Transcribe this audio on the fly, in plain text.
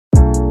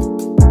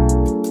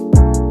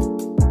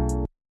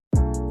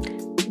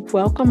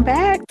Welcome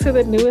back to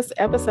the newest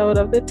episode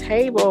of The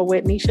Table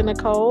with Nisha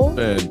Nicole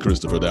and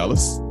Christopher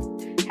Dallas.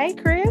 Hey,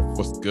 Chris.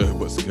 What's good?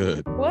 What's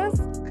good? What's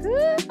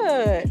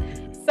good?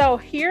 So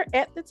here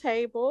at the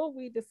table,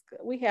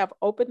 we have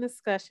open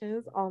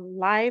discussions on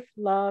life,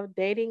 love,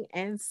 dating,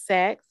 and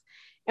sex,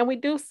 and we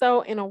do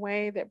so in a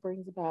way that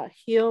brings about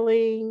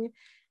healing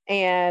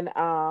and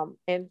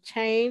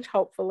change,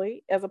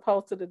 hopefully, as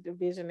opposed to the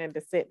division and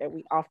dissent that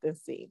we often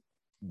see.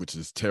 Which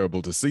is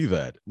terrible to see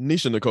that.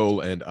 Nisha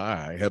Nicole and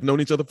I have known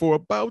each other for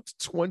about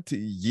 20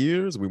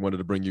 years. We wanted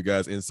to bring you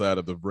guys inside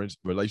of the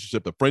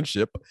relationship, the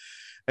friendship.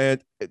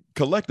 And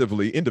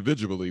collectively,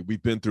 individually,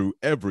 we've been through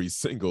every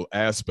single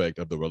aspect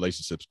of the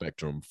relationship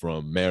spectrum,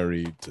 from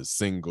married to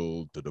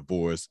single to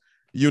divorce,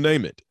 you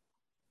name it.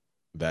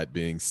 That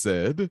being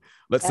said,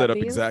 let's set up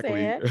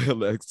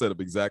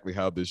exactly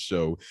how this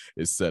show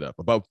is set up.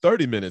 About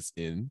 30 minutes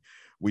in,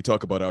 we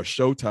talk about our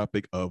show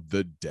topic of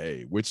the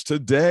day, which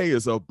today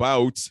is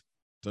about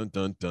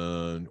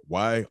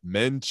why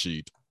men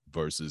cheat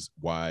versus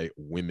why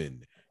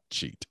women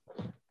cheat.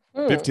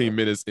 15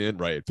 minutes in,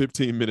 right?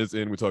 15 minutes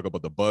in, we talk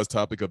about the buzz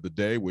topic of the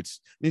day, which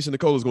Nisha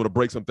Nicole is going to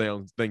break some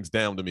things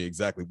down to me,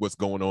 exactly what's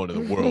going on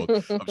in the world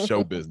of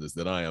show business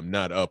that I am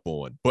not up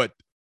on. But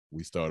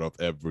we start off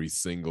every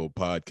single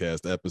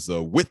podcast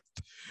episode with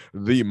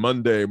the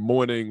Monday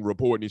morning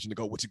report. Nisha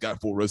Nicole, what you got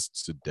for us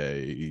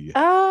today?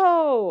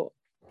 Oh,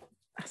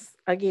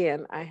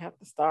 again, I have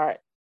to start.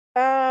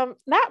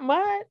 Not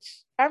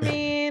much. I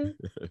mean,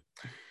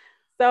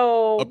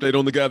 so update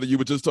on the guy that you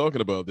were just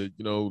talking about. That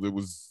there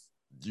was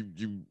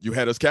you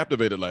had us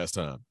captivated last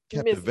time.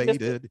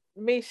 Captivated.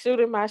 Me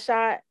shooting my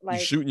shot, like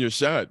you shooting your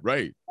shot,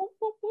 right? Whoop,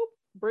 whoop, whoop,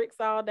 bricks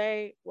all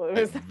day.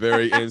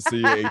 Very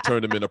NCAA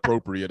tournament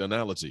appropriate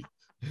analogy.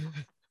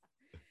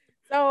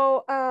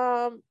 So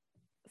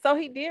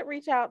he did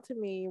reach out to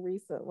me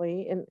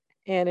recently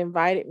and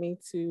invited me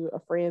to a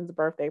friend's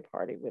birthday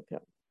party with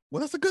him. Well,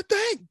 that's a good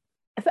thing.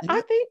 So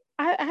I think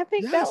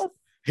yes. that was.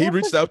 He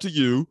reached out to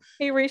you.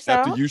 He reached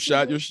out after you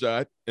shot your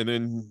shot, and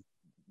then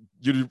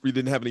you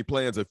didn't have any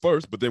plans at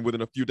first, but then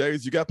within a few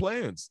days, you got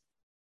plans.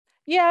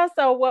 Yeah.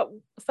 So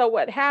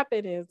what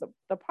happened is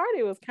the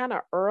party was kind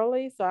of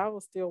early, so I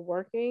was still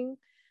working.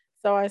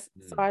 So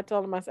I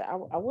told him, I said,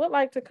 I would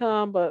like to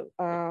come, but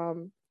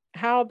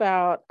how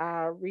about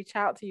I reach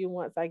out to you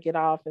once I get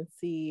off and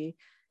see,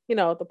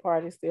 if the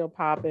party's still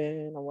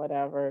popping or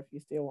whatever, if you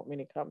still want me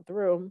to come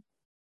through.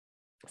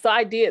 So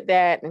I did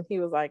that, and he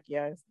was like,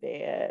 yeah, it's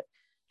dead.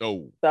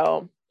 Oh.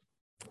 So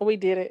we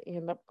didn't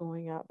end up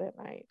going out that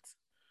night.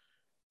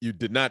 You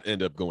did not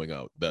end up going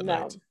out that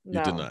night?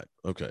 You did not?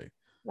 Okay.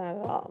 Not at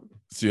all.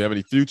 So you have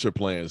any future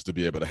plans to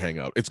be able to hang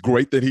out? It's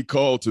great that he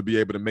called to be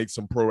able to make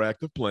some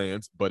proactive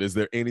plans, but is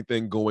there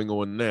anything going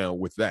on now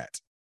with that?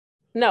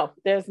 No,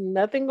 there's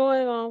nothing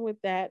going on with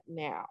that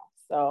now.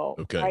 So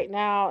Right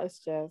now,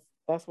 it's just,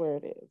 that's where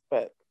it is.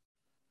 But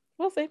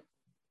we'll see.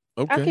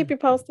 Okay. I'll keep you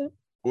posted.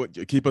 Well,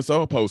 keep us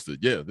all posted.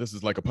 Yeah, this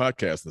is like a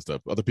podcast and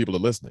stuff. Other people are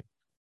listening.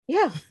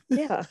 Yeah.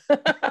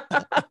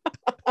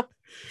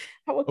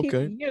 I will keep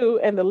you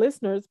and the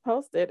listeners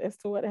posted as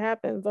to what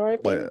happens, or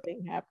if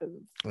anything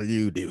happens.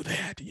 You do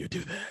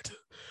that.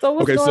 So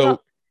what's going on?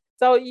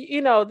 So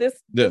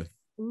this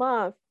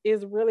month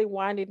is really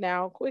winding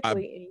down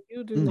quickly, and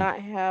you do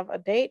not have a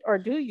date, or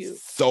do you?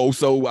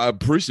 So I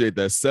appreciate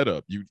that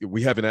setup.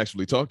 We haven't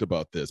actually talked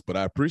about this, but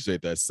I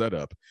appreciate that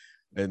setup.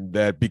 And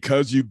that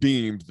because you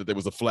deemed that there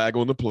was a flag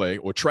on the play,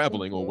 or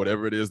traveling, or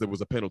whatever it is, there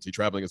was a penalty.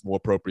 Traveling is more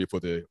appropriate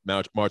for the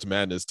March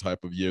Madness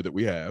type of year that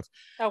we have.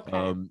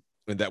 Okay.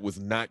 And that was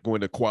not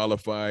going to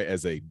qualify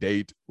as a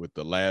date with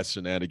the last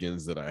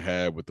shenanigans that I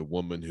had with the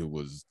woman who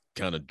was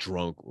kind of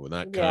drunk, or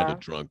not kind of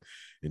drunk,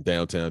 in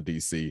downtown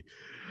DC.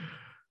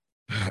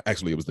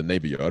 Actually, it was the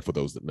Navy Yard, for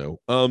those that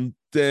know.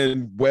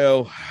 Then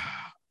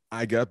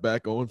I got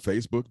back on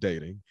Facebook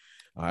dating.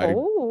 I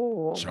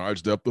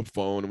charged up the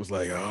phone and was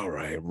like, all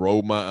right,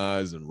 rolled my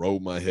eyes and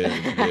rolled my head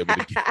and be able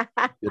to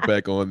get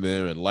back on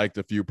there, and liked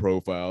a few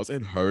profiles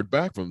and heard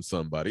back from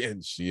somebody.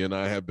 And she and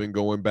I have been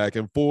going back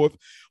and forth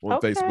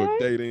on Facebook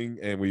dating,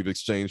 and we've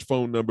exchanged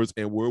phone numbers,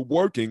 and we're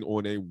working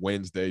on a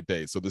Wednesday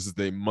date. So this is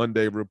a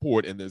Monday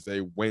report, and there's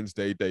a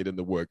Wednesday date in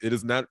the work. It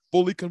is not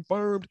fully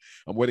confirmed.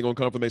 I'm waiting on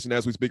confirmation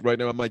as we speak right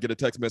now. I might get a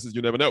text message.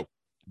 You never know.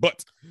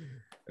 But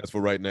as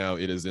for right now,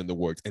 it is in the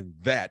works, and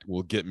that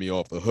will get me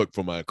off the hook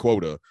for my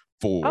quota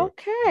for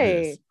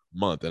this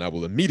month. And I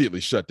will immediately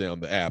shut down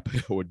the app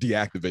or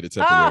deactivate it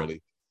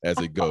temporarily as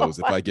it goes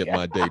if I get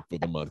my date for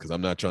the month, because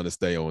I'm not trying to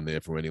stay on there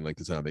for any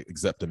length of time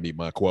except to meet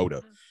my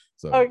quota.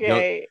 So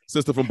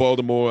sister from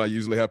Baltimore, I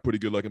usually have pretty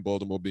good luck in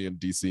Baltimore, being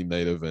DC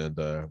native. And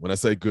when I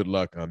say good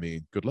luck, I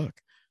mean good luck.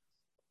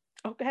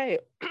 Okay.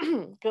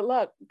 Good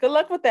luck. Good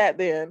luck with that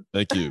then.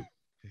 Thank you.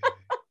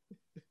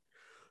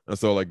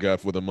 That's all I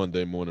got for the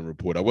Monday morning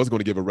report. I was going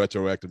to give a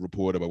retroactive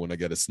report about when I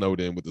got snowed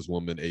in with this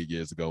woman 8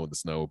 years ago in the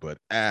snow, but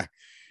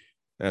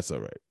that's all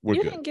right. We're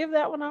good. Didn't give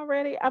that one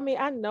already? I mean,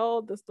 I know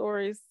the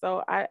stories,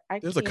 so I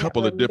there's a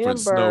couple of different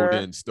snowed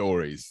in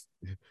stories.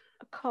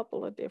 A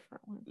couple of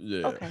different ones.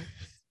 Yeah.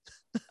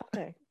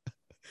 Okay.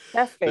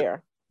 That's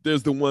fair.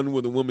 There's the one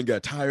where the woman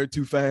got tired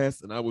too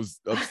fast, and I was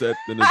upset.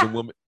 Then there's a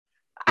woman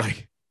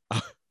like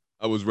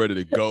I was ready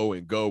to go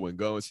and go and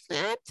go. And she's like,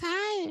 I'm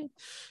tired.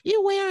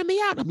 You're wearing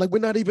me out. I'm like, we're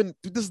not even.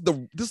 This is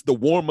the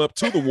warm up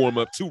to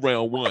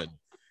round one.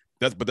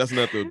 That's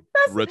not the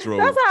retro.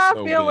 That's how I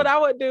feel then. when I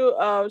would do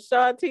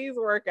Shaun T's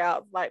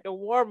workouts, like the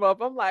warm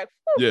up. I'm like,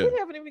 we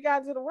haven't even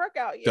gotten to the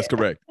workout yet. That's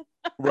correct.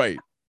 Right.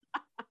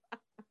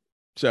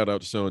 Shout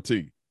out to Shaun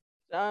T.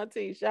 Shaun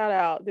T, shout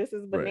out. This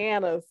is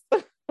bananas.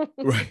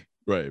 Right.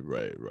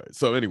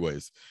 So,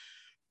 anyways,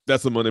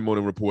 that's the Monday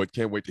Morning Report.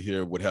 Can't wait to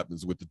hear what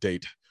happens with the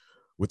date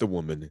with a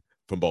woman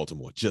from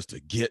Baltimore, just to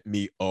get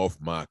me off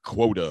my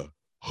quota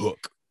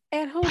hook.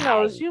 And who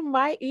knows, you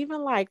might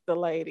even like the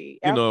lady.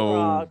 After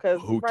all,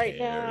 because right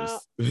cares?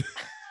 Now.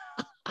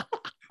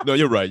 No,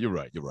 you're right.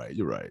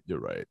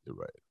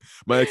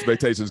 My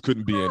expectations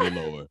couldn't be any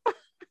lower,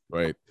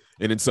 right?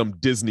 And in some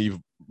Disney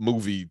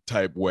movie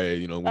type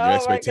way, when your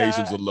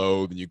expectations are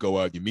low, then you go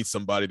out, you meet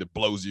somebody that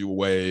blows you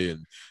away,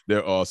 and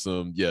they're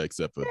awesome. Yeah,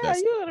 except for you're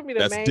gonna be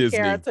the main Disney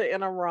character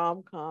in a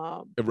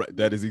rom-com. Right,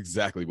 that is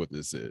exactly what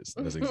this is.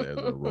 That's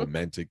exactly a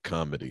romantic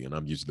comedy, and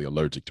I'm usually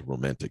allergic to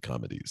romantic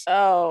comedies.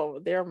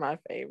 Oh, they're my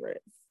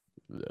favorites.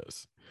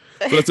 Yes.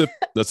 So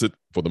that's it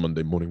for the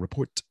Monday Morning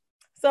Report.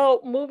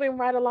 So moving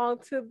right along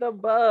to the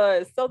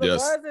buzz. So the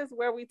buzz is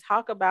where we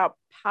talk about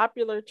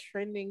popular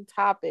trending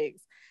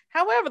topics.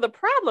 However, the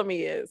problem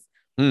is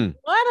one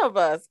of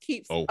us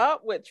keeps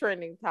up with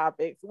trending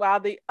topics while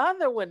the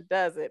other one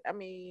doesn't. I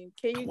mean,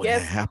 can you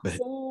guess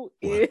who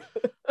is?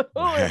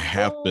 What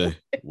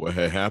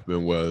had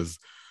happened was,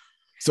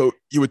 so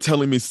you were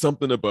telling me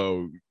something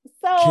about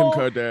Kim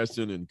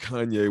Kardashian and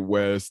Kanye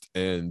West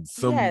and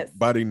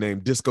somebody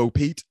named Disco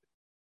Pete.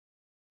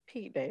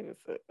 Pete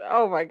Davidson.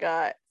 Oh my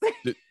God.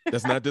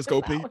 That's not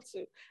Disco Pete?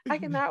 I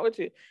cannot with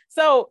you.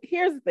 So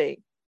here's the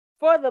thing.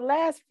 For the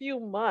last few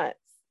months,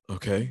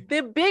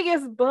 the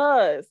biggest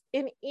buzz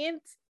in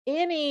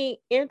any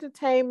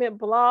entertainment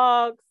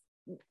blogs,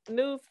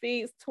 news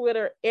feeds,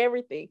 Twitter,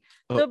 everything.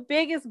 The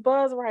biggest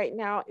buzz right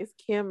now is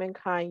Kim and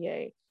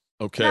Kanye.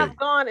 Okay. And I've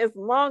gone as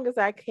long as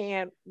I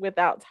can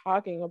without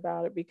talking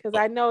about it because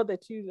I know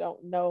that you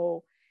don't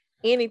know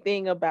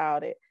anything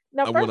about it.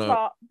 Now, first of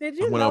all, did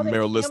you know that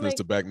Meryl listeners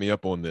to back me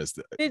up on this?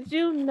 Did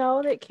you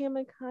know that Kim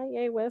and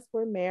Kanye West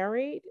were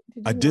married?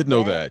 I did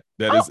know that.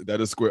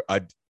 That is square. I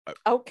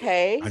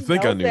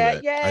think I knew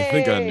that. Yay. I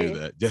think I knew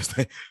that. Yes.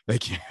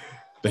 Thank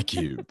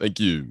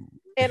you.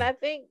 And I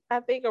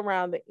think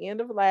around the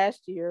end of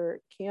last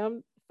year,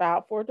 Kim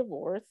filed for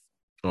divorce.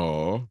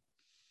 Oh.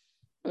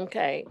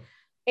 Okay.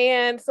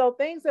 And so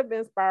things have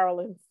been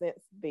spiraling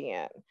since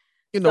then.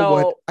 You know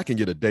what? I can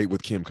get a date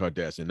with Kim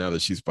Kardashian now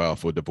that she's filed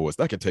for divorce.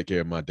 I can take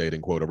care of my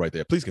dating quota right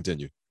there. Please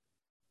continue.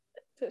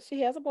 She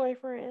has a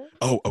boyfriend.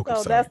 Oh, okay.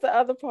 So that's the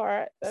other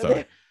part.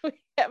 Sorry.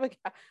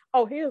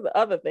 Here's the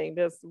other thing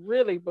that's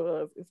really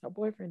buzz is her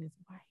boyfriend is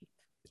white.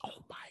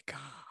 Oh my God.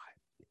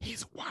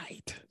 He's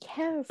white.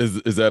 Yes.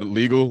 Is that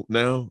legal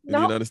now in the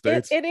United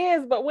States? It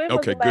is, but when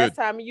was the last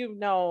time you've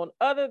known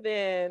other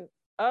than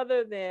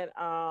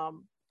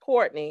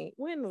Courtney,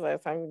 when was the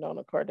last time you've known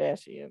a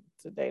Kardashian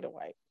to date a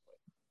white?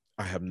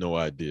 I have no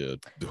idea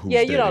who's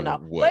you don't know.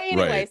 What. But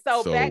anyway,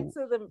 so back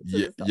to the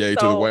to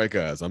the white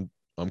guys. I'm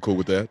cool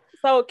with that.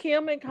 So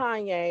Kim and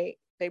Kanye,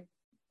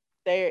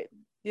 they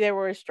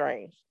were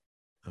estranged.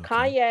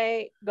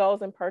 Kanye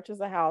goes and purchases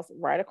a house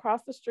right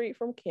across the street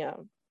from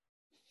Kim.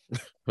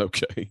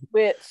 Okay.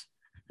 Which,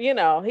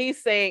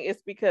 he's saying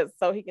it's because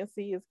so he can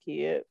see his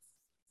kids.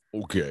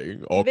 Okay.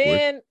 Awkward.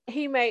 Then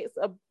he makes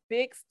a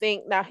big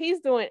stink. Now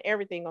he's doing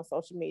everything on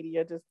social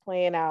media, just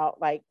playing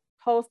out like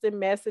posting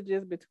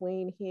messages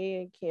between he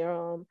and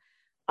Kim,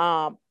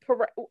 all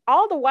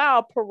the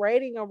while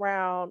parading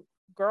around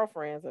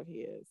girlfriends of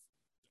his.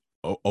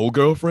 Old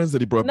girlfriends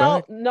that he brought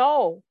back?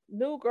 No,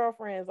 new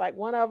girlfriends. Like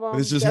one of them.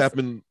 This just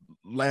happened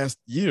last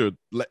year,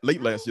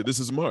 late last year. This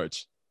is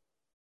March.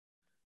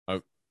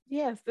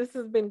 Yes, this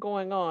has been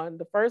going on.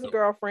 The first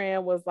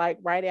girlfriend was like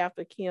right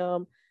after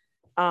Kim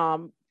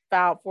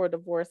filed for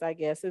divorce, I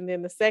guess. And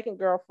then the second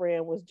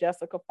girlfriend was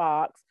Jessica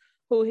Fox,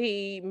 who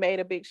he made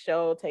a big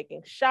show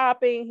taking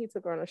shopping. He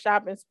took her on a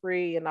shopping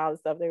spree and all this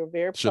stuff. They were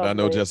very Should I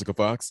know Jessica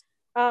Fox?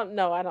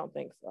 No, I don't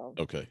think so.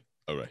 Okay.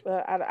 All right.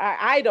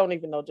 I don't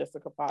even know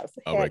Jessica Fox.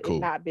 All right,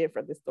 cool. Not been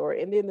for this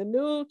story. And then the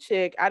new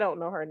chick, I don't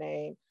know her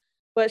name,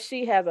 but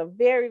she has a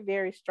very,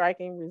 very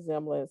striking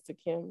resemblance to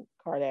Kim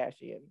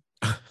Kardashian.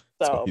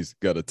 So he's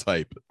got a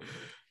type.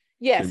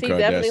 Yes, he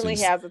definitely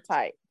has a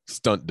type.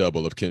 Stunt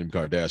double of Kim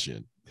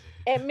Kardashian.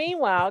 And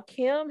meanwhile,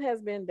 Kim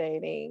has been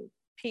dating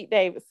Pete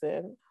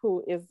Davidson,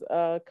 who is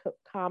a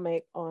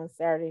comic on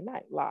Saturday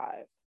Night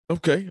Live.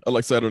 Okay, I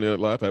like Saturday Night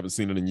Live. I haven't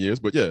seen it in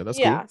years, but that's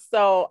cool. Yeah,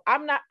 so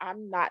I'm not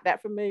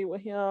that familiar with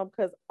him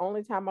because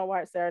only time I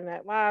watch Saturday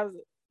Night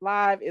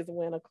Live is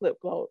when a clip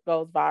goes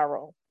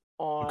viral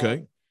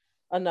on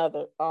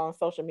on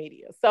social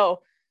media.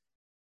 So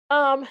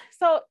a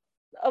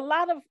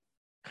lot of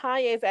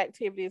Kanye's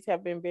activities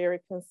have been very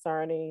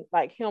concerning,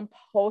 like him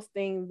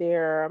posting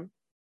their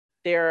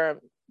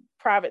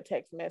private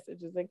text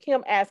messages, and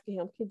Kim asking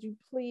him, could you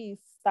please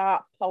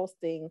stop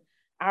posting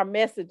our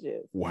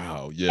messages?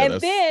 Wow. Yeah.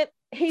 And then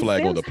he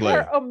flag on sends the play.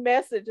 her a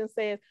message and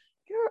says,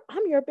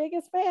 I'm your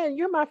biggest fan.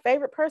 You're my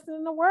favorite person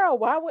in the world.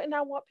 Why wouldn't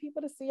I want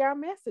people to see our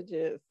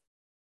messages?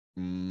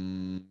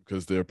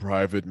 Because they're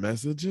private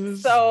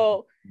messages.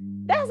 So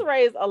that's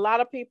raised a lot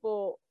of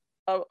people,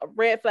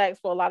 red flags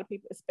for a lot of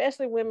people,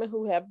 especially women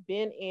who have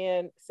been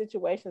in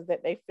situations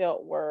that they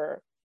felt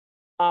were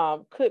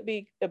could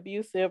be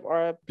abusive,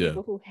 or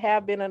people who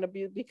have been an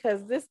abuse,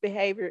 because this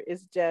behavior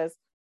is just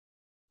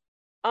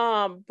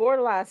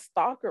borderline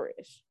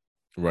stalkerish.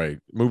 Right.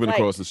 Moving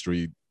across the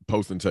street,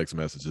 posting text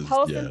messages.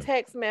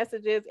 Text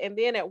messages. And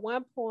then at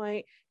one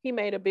point he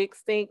made a big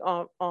stink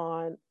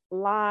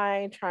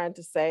online trying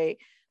to say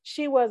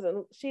she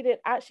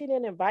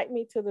didn't invite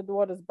me to the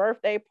daughter's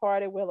birthday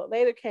party. Well, it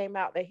later came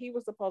out that he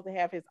was supposed to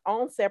have his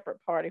own separate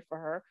party for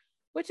her,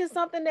 which is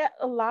something that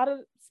a lot of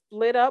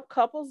split up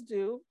couples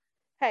do.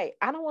 Hey,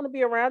 I don't want to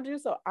be around you,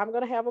 so I'm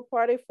going to have a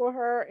party for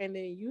her, and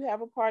then you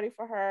have a party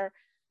for her.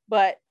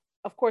 But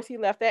of course, he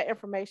left that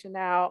information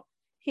out.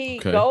 He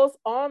goes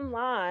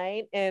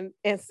online and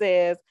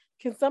says,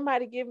 can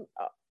somebody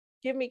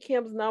give me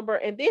Kim's number?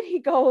 And then he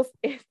goes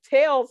and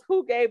tells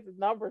who gave the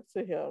number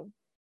to him.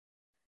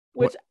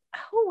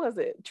 Who was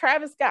it?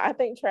 Travis Scott. I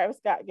think Travis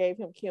Scott gave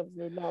him Kim's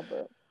new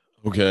number.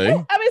 Okay.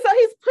 I mean, so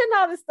he's putting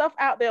all this stuff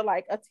out there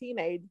like a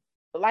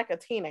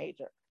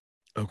teenager.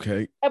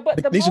 Okay. But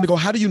Nisha Nicole,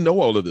 how do you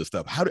know all of this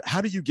stuff? How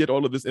do you get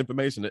all of this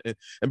information?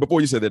 And before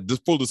you say that,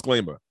 just full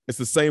disclaimer, it's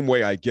the same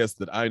way, I guess,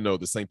 that I know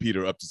the St.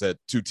 Peter upset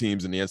 2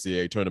 teams in the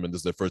NCAA tournament. This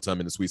is their first time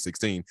in the Sweet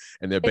 16,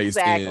 and they're based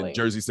in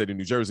Jersey City,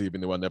 New Jersey,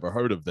 even though I never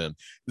heard of them.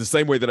 The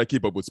same way that I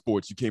keep up with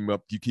sports, you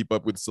keep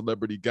up with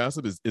celebrity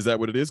gossip. Is that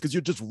what it is? Because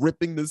you're just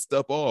ripping this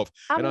stuff off,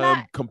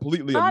 I'm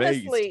completely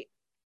amazed. Honestly,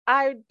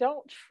 I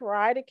don't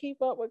try to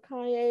keep up with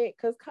Kanye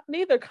because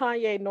neither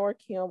Kanye nor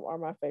Kim are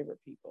my favorite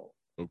people.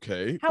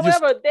 Okay.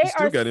 However, they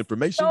still got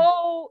information.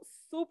 So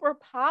super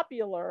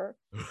popular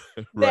right?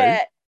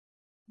 That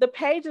the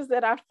pages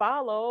that I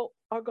follow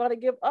are going to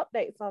give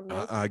updates on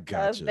this. I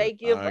got you. They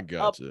give up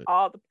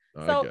all the.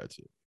 So I got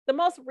you. The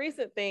most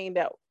recent thing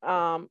that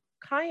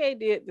Kanye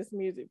did this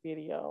music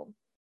video,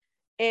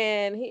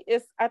 and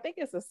I think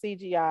it's a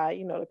CGI,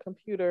 the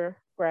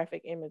computer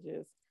graphic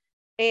images,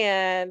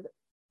 and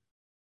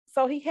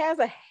so he has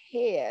a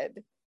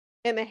head.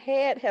 And the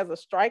head has a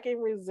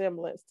striking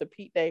resemblance to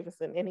Pete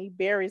Davidson, and he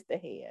buries the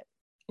head.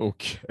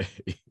 Okay.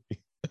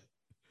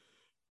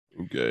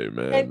 Okay,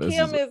 man.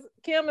 And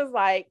Kim is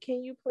like,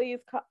 can you please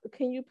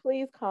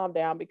calm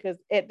down, because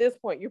at this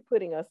point you're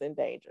putting us in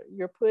danger.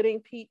 You're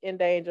putting Pete in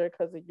danger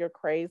because of your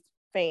crazed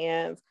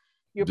fans.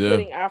 You're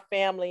putting our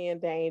family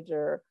in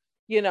danger.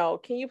 Can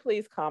you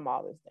please calm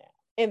all this down?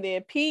 And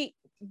then Pete,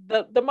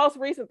 the most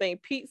recent thing,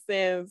 Pete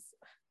sends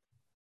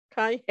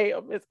Kanye a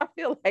miss. I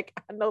feel like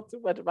I know too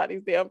much about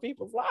these damn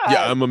people's lives.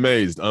 Yeah, I'm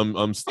amazed.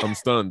 I'm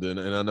stunned, and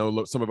I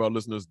know some of our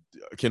listeners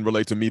can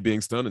relate to me being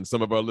stunned, and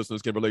some of our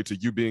listeners can relate to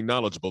you being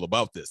knowledgeable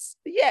about this.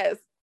 Yes.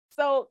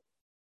 So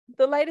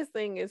the latest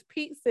thing is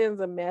Pete sends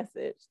a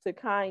message to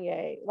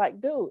Kanye like,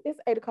 dude,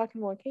 it's 8:00 in the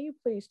morning. Can you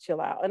please chill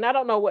out? And I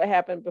don't know what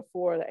happened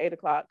before the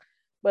 8:00,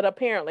 but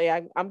apparently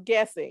I'm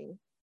guessing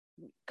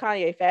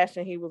Kanye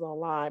fashion, he was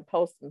online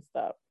posting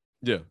stuff.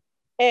 Yeah.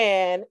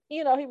 And,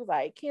 he was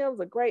like, Kim's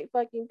a great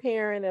fucking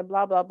parent and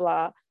blah, blah,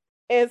 blah.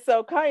 And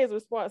so Kanye's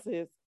response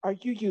is, are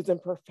you using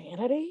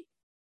profanity?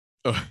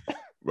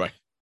 Right.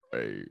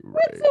 We're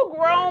two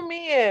grown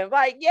men.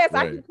 Like, yes,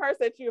 I can curse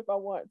at you if I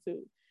want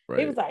to.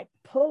 He was like,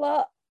 pull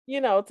up,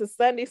 to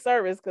Sunday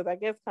service, because I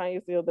guess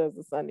Kanye still does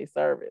the Sunday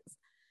service.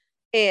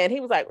 And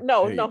he was like,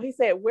 no, he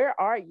said, where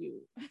are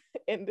you?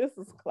 And this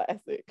is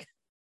classic.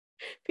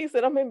 He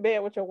said, I'm in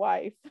bed with your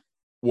wife.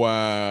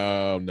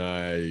 Wow,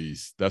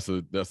 nice. That's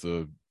a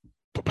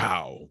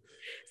pow.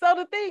 So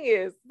the thing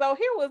is,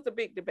 here was the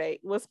big debate.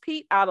 Was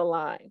Pete out of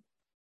line?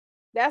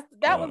 That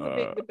was the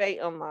big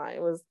debate online.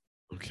 It was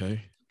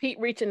Pete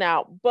reaching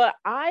out. But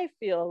I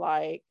feel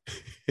like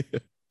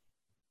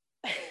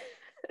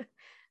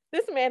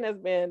this man has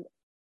been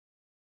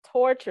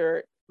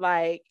tortured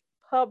like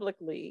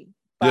publicly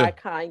by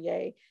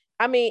Kanye.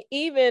 I mean,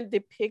 even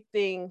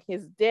depicting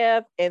his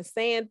death and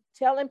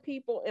telling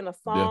people in a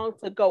song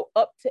to go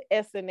up to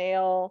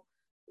SNL,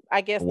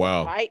 I guess, to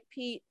fight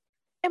Pete.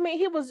 I mean,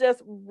 he was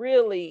just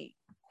really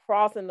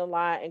crossing the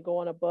line and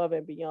going above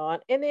and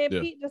beyond. And then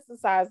Pete just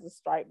decides to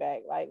strike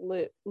back. Like,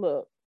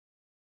 look,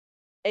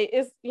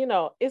 it's,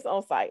 it's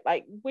on site.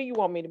 Like, where you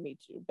want me to meet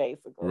you,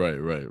 basically.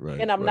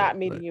 Right. And I'm not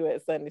meeting you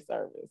at Sunday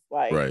service.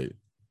 Like, right.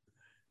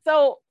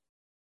 So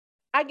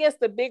I guess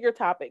the bigger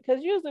topic,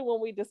 because usually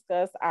when we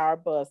discuss our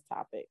buzz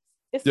topics,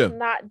 it's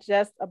not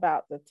just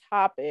about the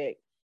topic.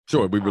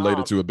 Sure, we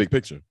related to a big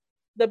picture.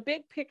 The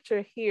big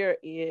picture here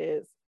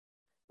is,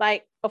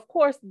 like, of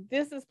course,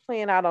 this is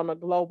playing out on a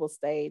global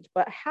stage,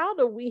 but how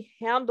do we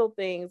handle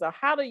things, or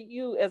how do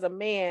you as a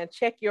man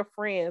check your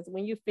friends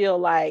when you feel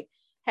like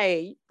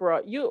hey,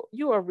 bro,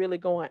 you are really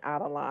going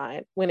out of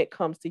line when it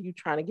comes to you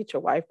trying to get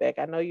your wife back.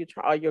 I know you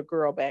try or your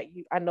girl back.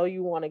 I know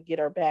you want to get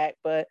her back,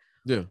 but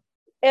Yeah.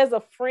 as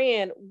a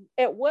friend,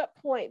 at what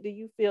point do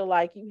you feel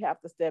like you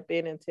have to step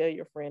in and tell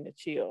your friend to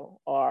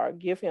chill or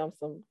give him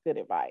some good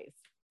advice?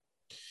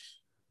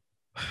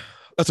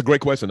 That's a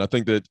great question. I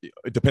think that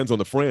it depends on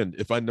the friend.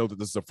 If I know that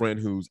this is a friend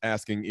who's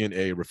asking in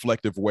a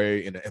reflective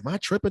way, and am I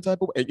tripping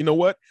type of way? You know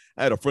what?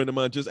 I had a friend of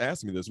mine just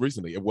ask me this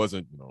recently. It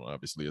wasn't,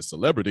 obviously a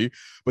celebrity,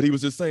 but he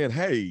was just saying,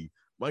 hey,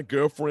 my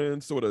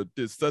girlfriend sort of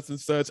did such and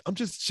such. I'm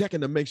just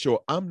checking to make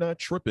sure I'm not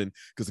tripping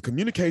because the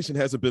communication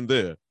hasn't been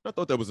there. I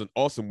thought that was an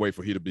awesome way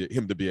for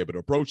him to be able to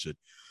approach it.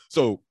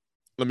 So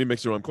let me make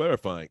sure I'm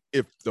clarifying.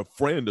 If the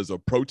friend is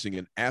approaching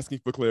and asking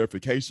for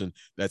clarification,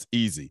 that's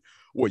easy.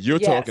 What you're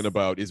talking Yes.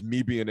 about is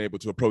me being able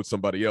to approach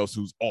somebody else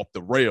who's off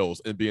the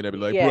rails and being able to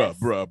be like, Yes.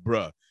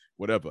 bruh,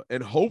 whatever.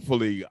 And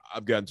hopefully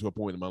I've gotten to a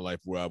point in my life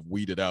where I've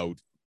weeded out,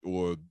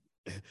 or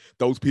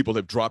those people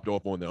have dropped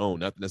off on their own.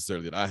 Not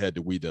necessarily that I had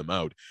to weed them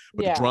out,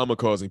 but the drama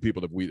causing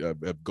people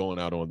have gone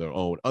out on their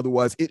own.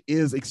 Otherwise, it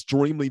is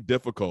extremely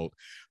difficult,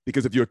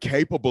 because if you're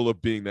capable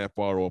of being that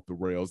far off the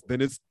rails,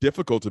 then it's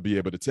difficult to be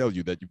able to tell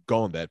you that you've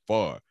gone that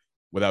far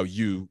without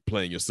you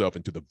playing yourself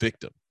into the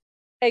victim.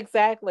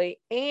 Exactly.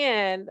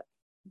 And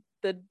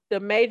the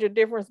major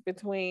difference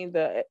between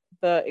the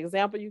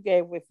example you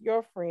gave with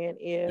your friend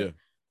is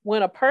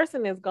when a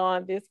person has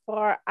gone this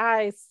far,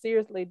 I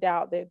seriously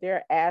doubt that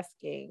they're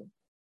asking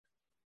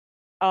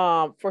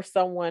for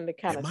someone to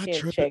kind of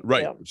chin check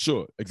right them.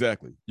 Sure,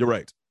 exactly, you're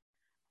right,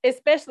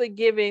 especially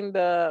given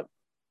the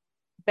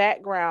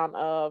background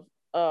of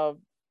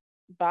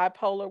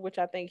bipolar, which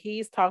I think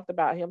he's talked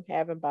about him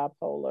having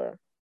bipolar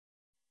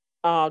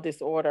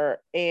disorder.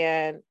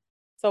 And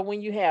so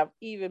when you have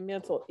even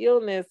mental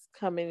illness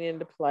coming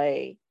into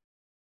play,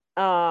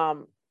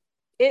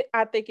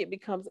 I think it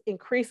becomes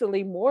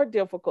increasingly more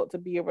difficult to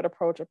be able to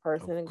approach a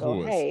person and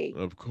go, hey.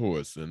 Of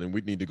course. And then we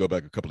need to go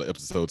back a couple of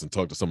episodes and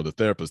talk to some of the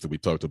therapists that we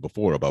talked to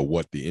before about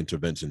what the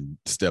intervention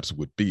steps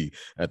would be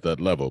at that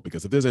level.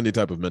 Because if there's any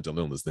type of mental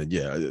illness, then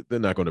they're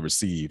not going to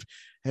receive,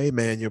 hey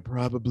man, you're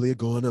probably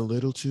going a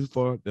little too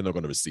far. They're not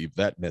going to receive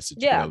that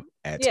message at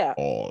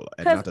all.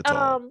 And not at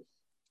all.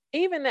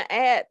 Even to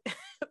add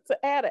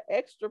an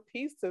extra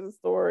piece to the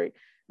story.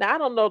 Now I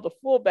don't know the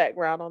full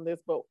background on this,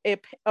 but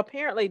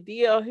apparently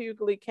DL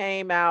Hughley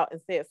came out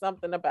and said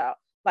something about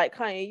like,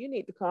 Kanye, you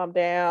need to calm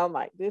down.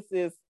 Like, this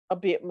is a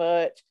bit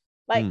much.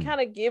 Like, kind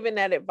of giving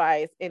that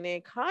advice, and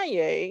then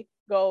Kanye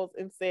goes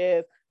and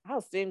says,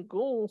 "I'll send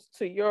goons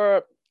to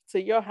your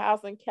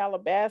house in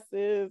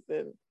Calabasas,"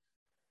 and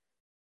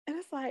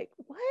it's like,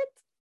 what?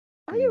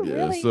 Are you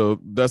really? So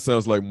that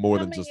sounds like more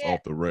than just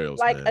off the rails,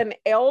 like man. An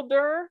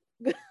elder,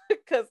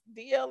 because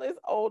DL is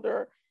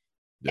older,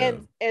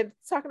 and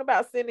talking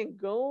about sending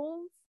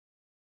goons.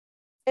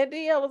 And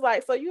DL was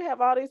like, so you have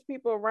all these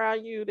people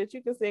around you that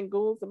you can send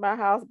goons to my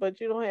house,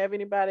 but you don't have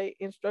anybody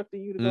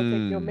instructing you to go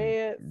take your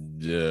meds?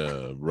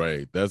 Yeah,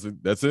 right. That's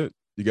it.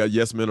 You got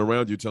yes men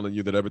around you telling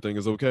you that everything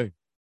is okay.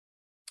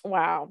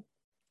 Wow.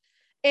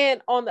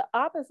 And on the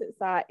opposite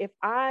side, if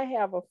I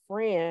have a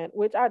friend,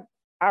 which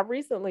I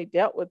recently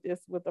dealt with this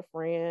with a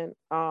friend,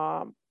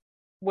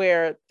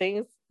 where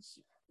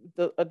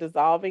a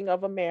dissolving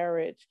of a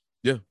marriage,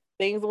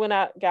 things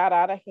got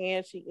out of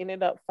hand. She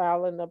ended up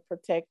filing a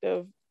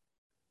protective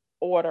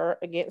order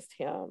against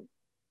him,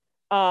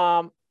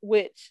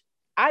 which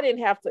I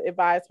didn't have to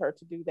advise her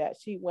to do that.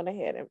 She went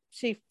ahead and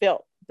she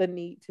felt the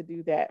need to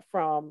do that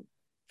from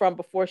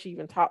before she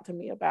even talked to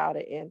me about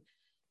it. And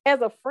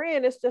as a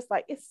friend, it's just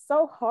like, it's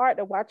so hard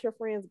to watch your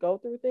friends go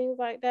through things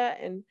like that.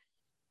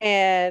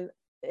 And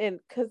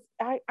because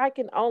I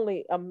can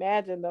only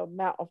imagine the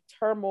amount of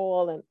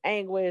turmoil and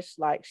anguish.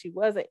 Like, she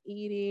wasn't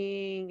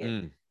eating.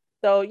 And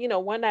so,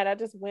 one night I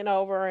just went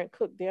over and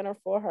cooked dinner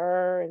for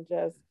her and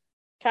just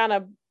kind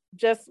of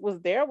just was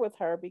there with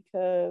her,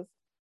 because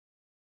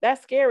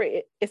that's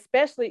scary,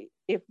 especially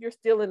if you're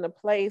still in the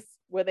place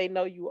where they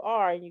know you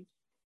are and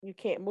you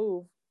can't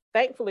move.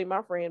 Thankfully,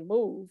 my friend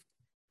moved,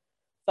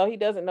 so he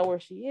doesn't know where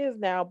she is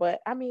now.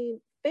 But I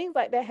mean, things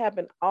like that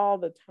happen all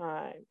the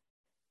time.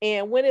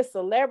 And when it's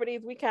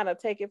celebrities, we kind of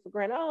take it for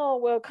granted. Oh,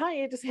 well,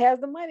 Kanye just has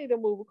the money to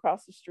move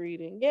across the street.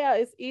 And yeah,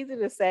 it's easy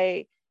to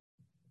say,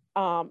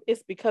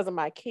 it's because of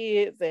my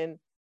kids.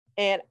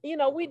 And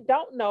we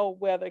don't know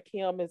whether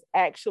Kim is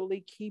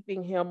actually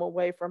keeping him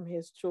away from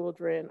his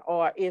children,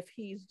 or if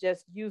he's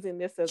just using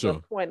this as a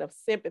point of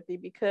sympathy,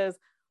 because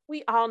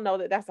we all know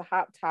that that's a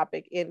hot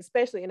topic, and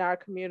especially in our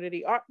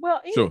community, or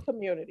any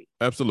community.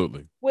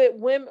 Absolutely. With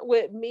women,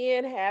 with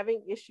men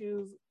having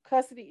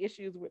custody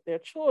issues with their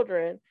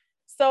children.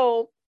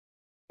 So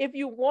if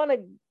you want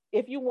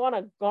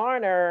to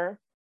garner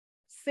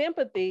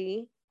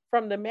sympathy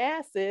from the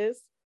masses,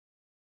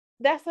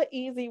 that's an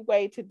easy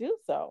way to do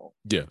so.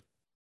 Yeah.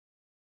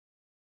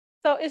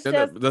 So it's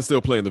that's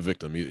still playing the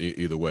victim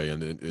either way,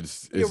 and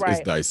it's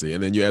dicey.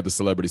 And then you add the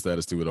celebrity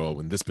status to it all.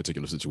 In this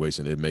particular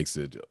situation, it makes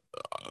it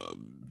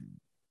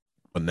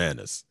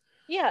bananas.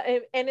 Yeah,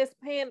 and it's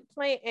playing,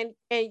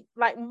 and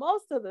like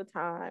most of the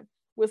time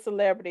with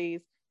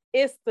celebrities.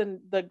 It's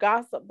the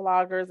gossip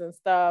bloggers and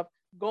stuff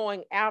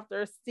going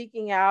after,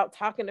 seeking out,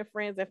 talking to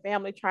friends and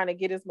family, trying to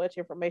get as much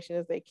information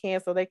as they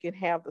can so they can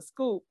have the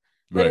scoop.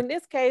 But in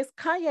this case,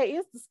 Kanye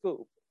is the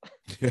scoop.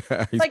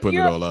 Yeah, he's putting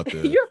it all out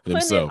there. You're putting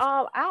himself. It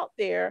all out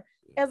there,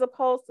 as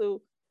opposed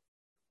to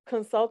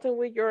consulting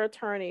with your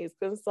attorneys,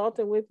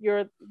 consulting with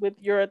your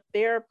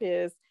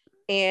therapist,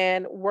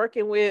 and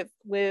working with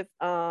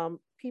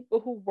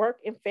people who work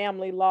in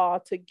family law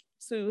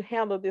to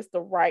handle this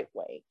the right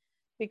way.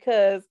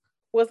 Because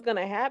what's going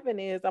to happen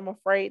is, I'm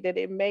afraid that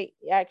it may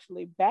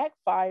actually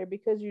backfire,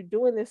 because you're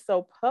doing this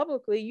so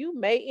publicly. You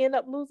may end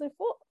up losing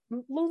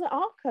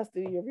all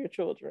custody of your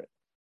children.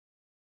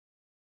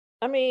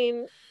 I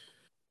mean,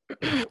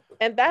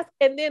 and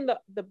then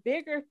the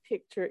bigger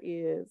picture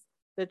is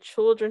the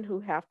children who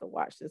have to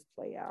watch this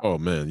play out. Oh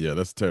man, yeah,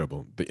 that's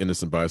terrible. The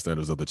innocent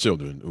bystanders of the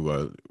children who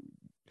are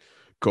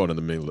caught in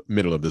the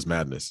middle of this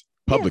madness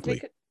publicly.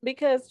 Yes,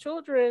 because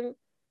children,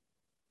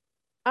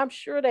 I'm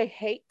sure they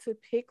hate to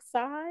pick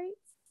sides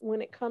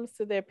when it comes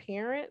to their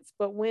parents,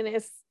 but when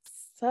it's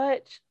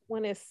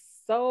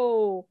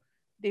so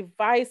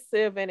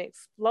divisive and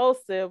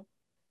explosive,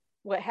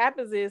 what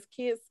happens is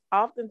kids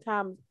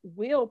oftentimes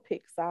will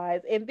pick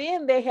sides, and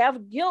then they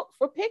have guilt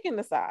for picking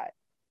the side.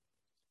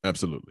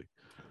 Absolutely.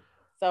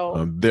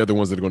 So they're the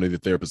ones that are going to need a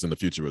therapist in the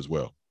future as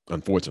well,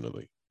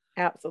 unfortunately.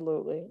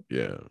 Absolutely.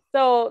 Yeah.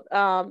 So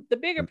the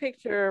bigger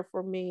picture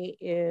for me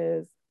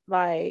is,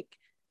 like,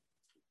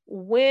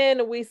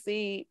 when we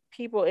see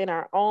people in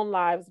our own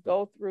lives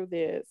go through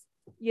this,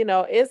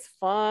 it's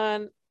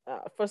fun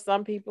for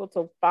some people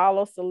to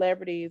follow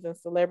celebrities and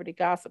celebrity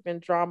gossip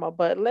and drama,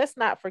 but let's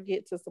not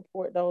forget to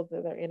support those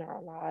that are in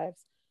our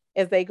lives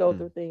as they go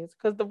through things,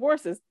 because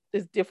divorce is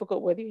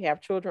difficult whether you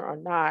have children or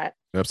not.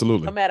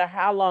 Absolutely. No matter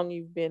how long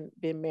you've been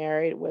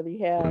married, whether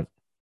you have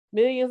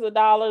millions of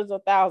dollars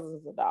or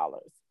thousands of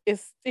dollars,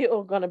 it's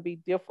still going to be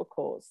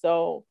difficult.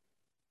 So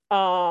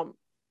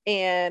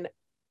and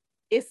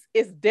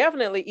it's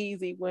definitely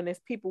easy when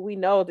it's people we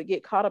know to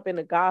get caught up in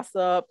the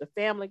gossip, the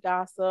family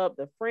gossip,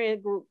 the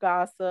friend group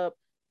gossip.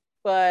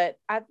 But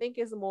I think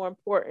it's more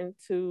important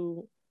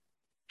to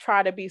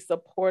try to be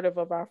supportive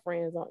of our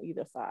friends on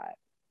either side.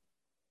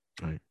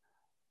 Right.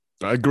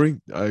 I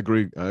agree.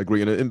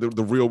 And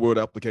the real world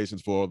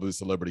applications for all this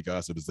celebrity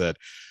gossip is that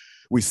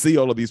we see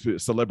all of these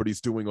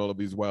celebrities doing all of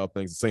these wild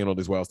things, saying all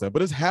these wild stuff,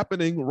 but it's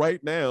happening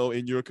right now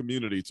in your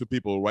community to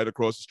people right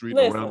across the street,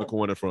 around the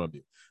corner from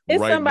you. It's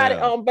right somebody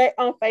now.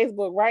 on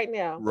Facebook right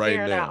now,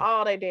 airing out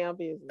all their damn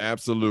business.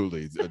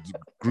 Absolutely.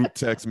 Group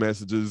text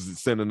messages,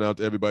 sending out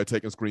to everybody,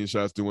 taking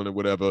screenshots, doing it,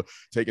 whatever,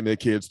 taking their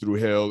kids through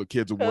hell. The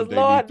kids will one day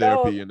need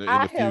therapy in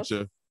the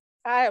future.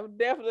 I have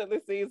definitely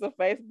seen some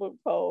Facebook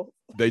posts.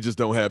 They just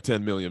don't have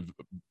 10 million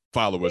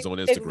followers on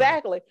Instagram.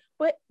 Exactly.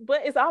 But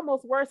it's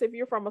almost worse if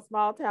you're from a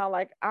small town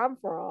like I'm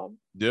from.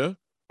 Yeah.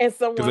 And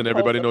someone, because then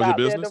everybody knows your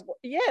business.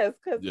 Yes,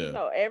 because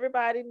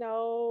everybody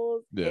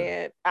knows.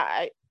 Yeah.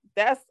 And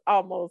that's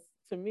almost,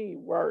 to me,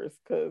 worse,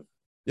 because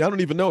I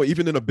don't even know.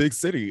 Even in a big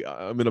city,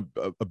 I'm in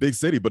a big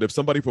city, but if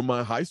somebody from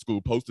my high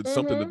school posted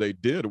something that they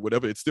did or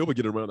whatever, it still would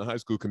get around the high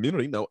school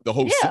community. Now, the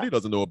whole city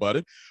doesn't know about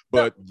it,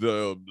 but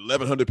the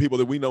 1,100 people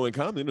that we know in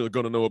common are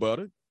going to know about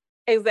it.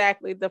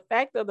 Exactly. The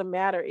fact of the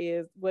matter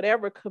is,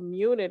 whatever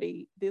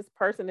community this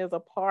person is a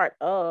part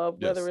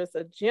of, whether it's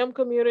a gym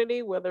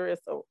community, whether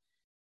it's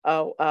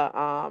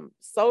a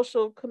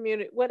social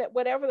community,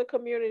 whatever the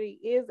community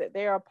is that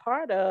they're a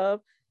part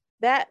of,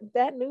 that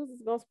news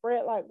is going to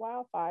spread like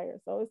wildfire.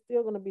 So it's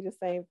still going to be the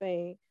same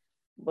thing.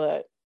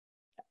 But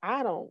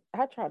I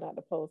try not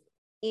to post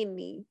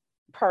any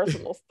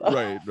personal stuff.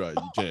 Right.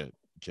 You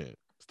can't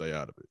stay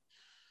out of it.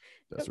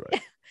 That's right.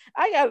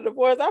 I got a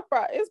divorce.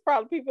 It's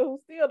probably people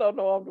who still don't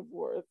know I'm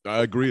divorced. I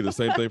agree. The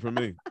same thing for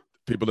me.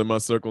 People in my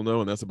circle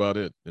know, and that's about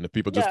it. And if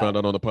people just found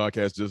out on the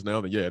podcast just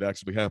now, then it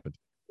actually happened.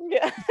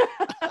 Yeah.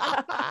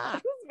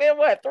 It's been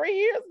what, 3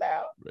 years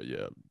now?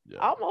 Yeah.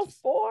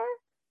 Almost 4?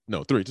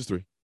 No, 3, just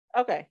 3.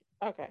 Okay.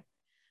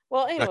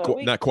 Well,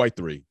 anyway, not quite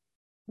 3.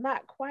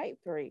 Not quite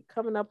 3.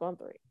 Coming up on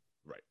 3.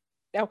 Right.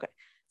 Okay.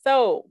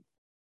 So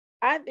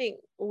I think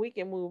we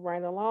can move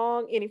right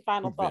along. Any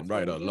final thoughts?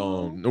 Right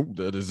along. Nope,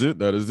 that is it.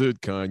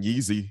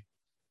 Kanye.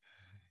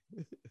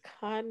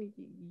 Kanye.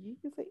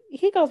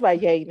 He goes by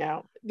Ye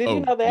now. Did you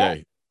know that?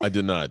 Ye. I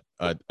did not.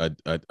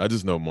 I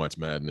just know March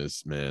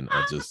Madness, man.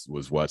 I just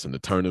was watching the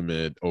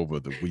tournament over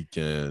the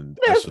weekend.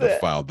 I should have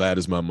filed that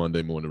as my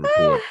Monday morning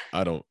report.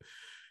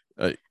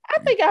 I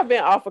think I've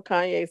been off of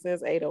Kanye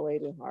since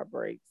 808 and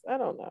Heartbreaks. I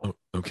don't know. Oh,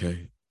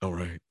 okay. All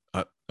right.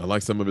 I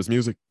like some of his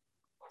music.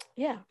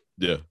 Yeah.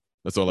 Yeah.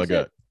 That's all I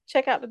got.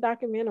 Check out the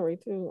documentary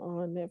too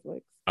on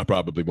Netflix. I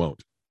probably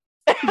won't.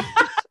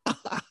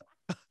 I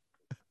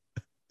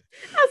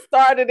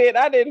started it.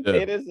 I didn't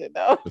finish it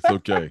though. It's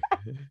okay.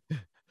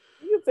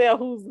 You can tell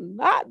who's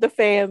not the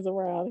fans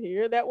around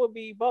here. That would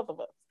be both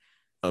of us.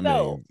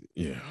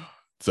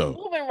 So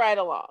moving right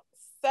along.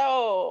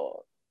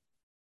 So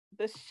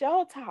the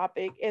show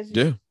topic, as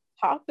you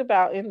talked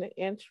about in the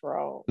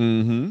intro,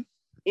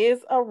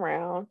 is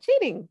around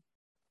cheating.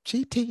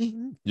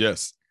 Cheating.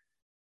 Yes.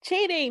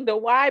 Cheating, the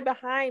why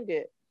behind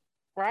it,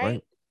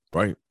 right?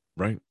 Right.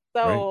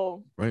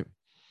 So right.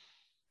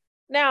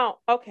 now,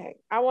 okay,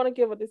 I want to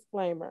give a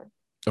disclaimer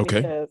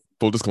Okay. because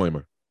Full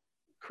disclaimer.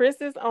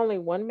 Chris is only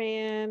one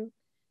man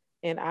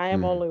and I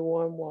am only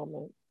one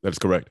woman. That is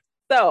correct.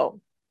 So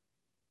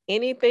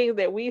anything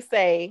that we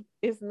say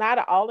is not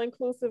an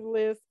all-inclusive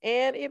list,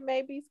 and it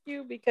may be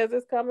skewed because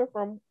it's coming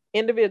from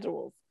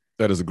individuals.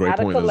 That is a great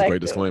point. That is a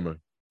great disclaimer.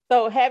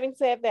 So having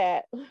said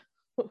that,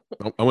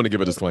 I want to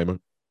give a disclaimer.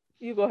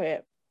 You go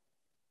ahead.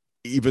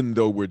 Even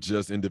though we're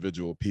just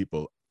individual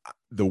people,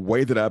 the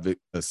way that I've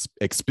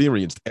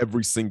experienced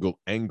every single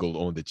angle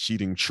on the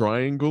cheating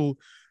triangle,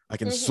 I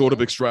can sort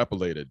of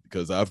extrapolate it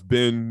because I've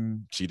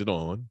been cheated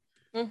on.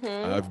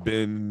 I've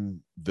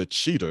been the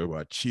cheater who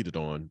I cheated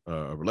on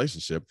a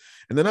relationship.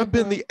 And then I've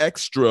been the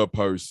extra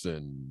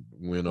person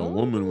when a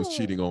woman was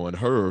cheating on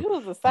her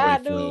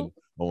boyfriend.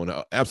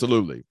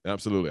 Absolutely.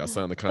 I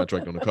signed the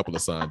contract on a couple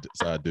of side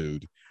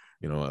dude.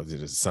 You know, I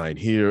just sign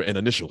here, an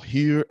initial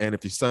here. And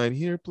if you sign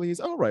here,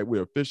 please. All right,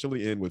 we're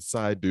officially in with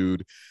side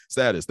dude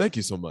status. Thank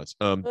you so much.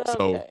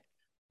 So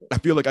I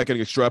feel like I can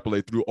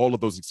extrapolate through all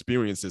of those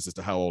experiences as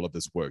to how all of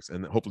this works.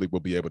 And hopefully we'll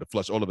be able to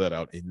flush all of that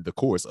out in the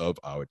course of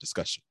our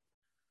discussion.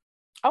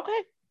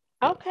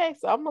 Okay.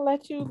 So I'm gonna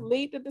let you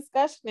lead the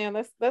discussion and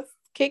let's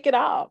kick it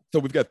off. So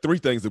we've got three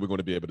things that we're going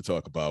to be able to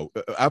talk about.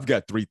 I've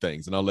got three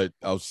things, and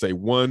I'll say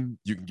one,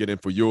 you can get in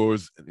for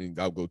yours, and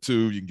I'll go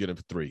two, you can get in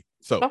for three.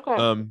 So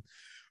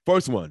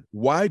first one,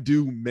 why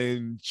do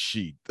men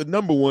cheat? The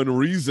number one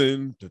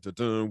reason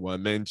why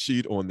men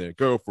cheat on their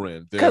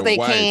girlfriend, because they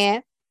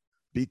can.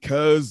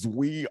 Because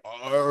we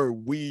are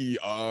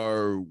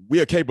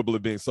capable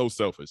of being so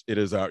selfish. It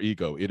is our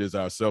ego. It is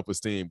our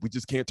self-esteem. We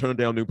just can't turn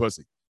down new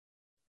pussy.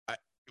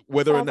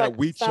 Whether or not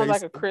we chase, sounds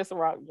like a Chris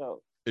Rock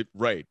joke.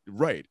 Right.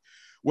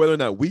 Whether or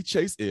not we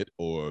chase it,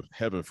 or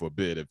heaven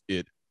forbid, if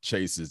it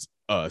chases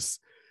us,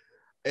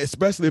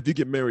 especially if you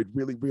get married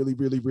really, really,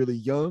 really, really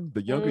young,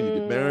 the younger you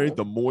get married,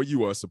 the more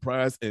you are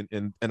surprised.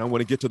 And I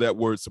want to get to that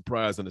word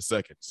surprise in a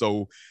second.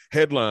 So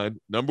headline,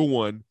 number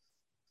one,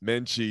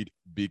 men cheat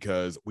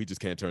because we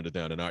just can't turn it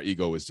down. And our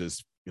ego is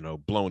just,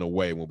 blown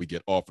away when we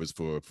get offers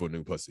for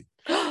new pussy.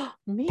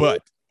 Me?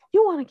 But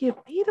you want to give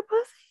me the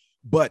pussy?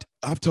 But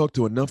I've talked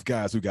to enough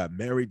guys who got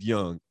married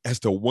young as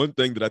to one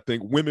thing that I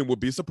think women would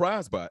be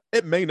surprised by.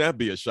 It may not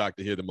be a shock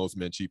to hear that most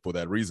men cheat for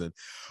that reason,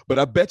 but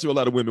I bet you a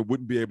lot of women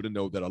wouldn't be able to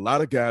know that a lot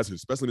of guys,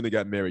 especially when they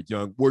got married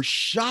young, were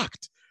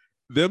shocked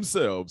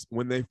themselves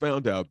when they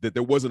found out that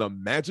there wasn't a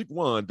magic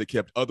wand that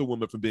kept other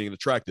women from being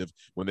attractive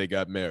when they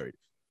got married.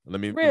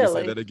 Let me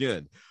say that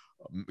again.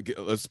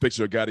 Let's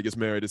picture a guy that gets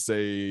married at,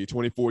 say,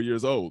 24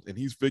 years old, and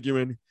he's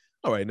figuring,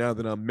 all right, now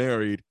that I'm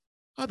married,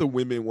 other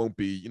women won't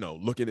be,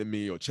 looking at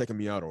me or checking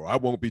me out, or I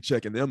won't be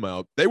checking them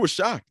out. They were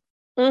shocked.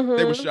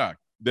 They were shocked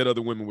that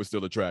other women were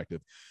still attractive.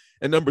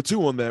 And number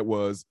two on that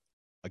was,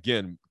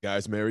 again,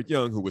 guys married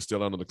young who were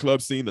still out on the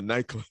club scene, the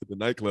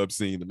nightclub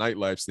scene, the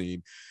nightlife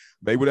scene.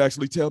 They would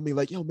actually tell me,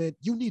 like, yo, man,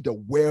 you need to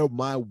wear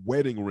my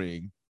wedding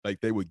ring. Like,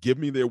 they would give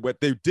me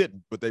they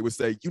didn't, but they would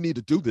say, you need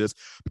to do this,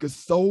 because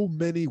so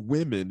many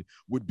women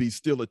would be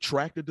still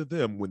attracted to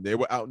them when they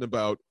were out and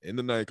about in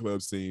the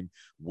nightclub scene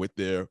with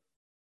their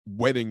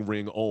wedding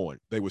ring on.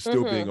 They were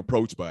still being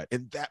approached by it,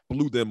 and that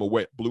blew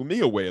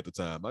me away at the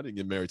time. I didn't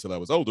get married till I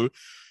was older,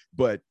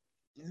 but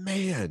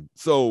man,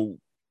 so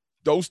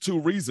those two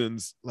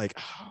reasons, like,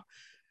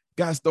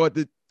 guys thought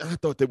that I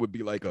thought there would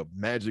be like a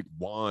magic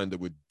wand that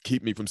would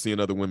keep me from seeing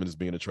other women as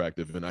being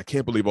attractive, and I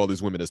can't believe all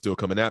these women are still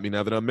coming at me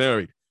now that I'm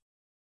married.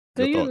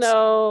 Do you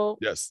know?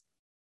 Yes.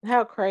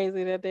 How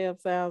crazy that damn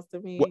sounds to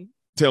me. What?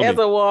 Tell me, as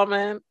a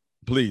woman,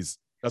 please.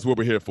 That's what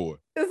we're here for.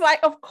 It's like,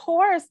 of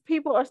course,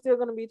 people are still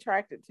going to be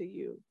attracted to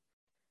you.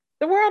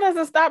 The world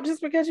doesn't stop just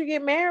because you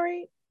get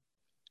married.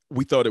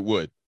 We thought it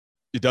would.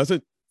 It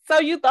doesn't. So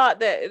you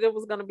thought that there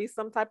was going to be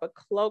some type of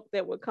cloak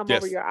that would come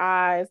over your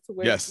eyes to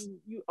where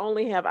you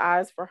only have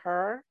eyes for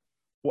her?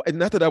 Well, and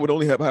not that I would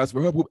only have eyes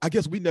for her, but I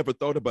guess we never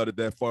thought about it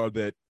that far,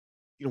 that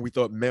we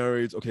thought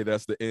marriage, okay,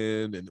 that's the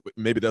end, and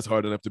maybe that's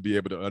hard enough to be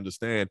able to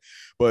understand.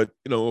 But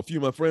a few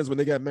of my friends, when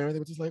they got married, they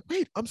were just like,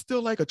 wait, I'm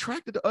still like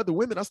attracted to other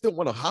women. I still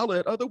want to holler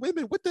at other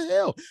women. What the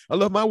hell? I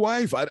love my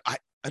wife. I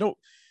don't.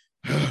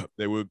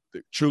 They were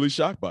truly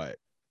shocked by it.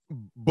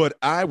 But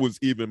I was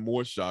even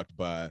more shocked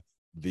by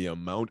the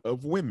amount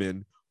of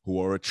women who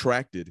are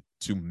attracted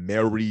to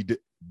married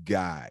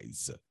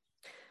guys.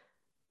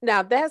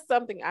 Now, that's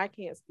something I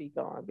can't speak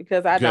on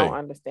because I don't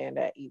understand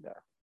that either.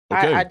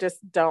 Okay. I just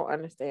don't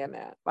understand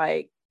that.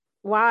 Like,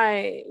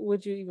 why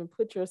would you even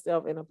put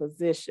yourself in a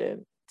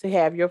position to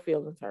have your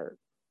feelings hurt?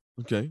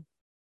 Okay.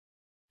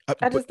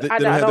 I don't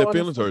have their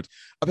feelings hurt.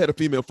 I've had a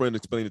female friend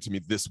explain it to me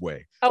this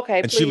way.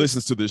 Okay. And she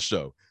listens to this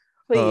show.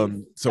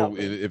 Please. So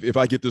if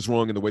I get this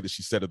wrong in the way that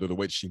she said it or the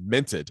way that she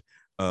meant it,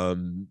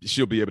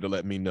 she'll be able to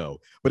let me know.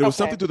 But it was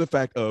something to the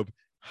fact of,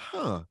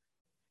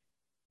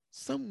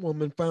 some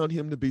woman found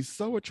him to be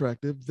so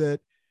attractive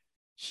that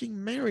she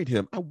married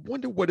him. I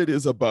wonder what it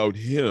is about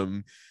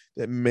him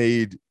that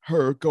made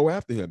her go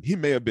after him. He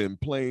may have been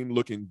plain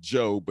looking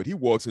Joe, but he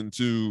walks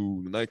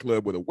into the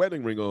nightclub with a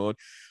wedding ring on,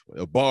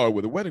 a bar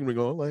with a wedding ring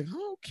on, like,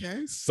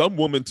 okay, some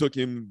woman took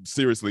him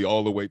seriously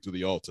all the way to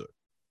the altar.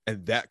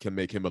 And that can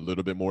make him a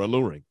little bit more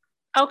alluring.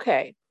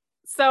 Okay.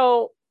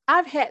 So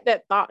I've had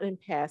that thought in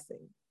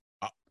passing.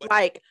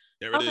 Like,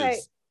 there it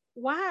is.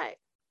 Why?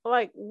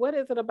 Like, what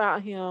is it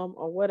about him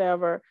or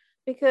whatever?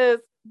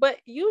 But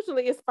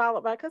usually it's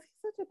followed by, because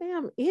he's such a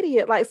damn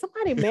idiot. Like,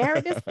 somebody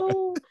married this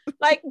fool.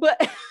 Like, but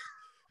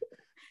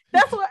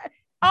that's what,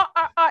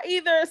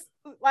 either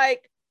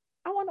like,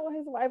 I wonder what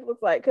his wife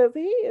looks like, because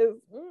he is,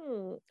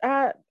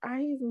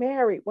 he's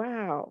married.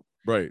 Wow.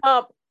 Right.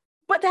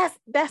 But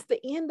that's the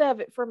end of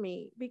it for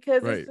me,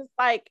 because it's just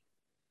like,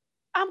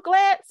 I'm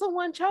glad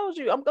someone chose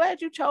you. I'm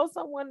glad you chose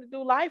someone to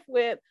do life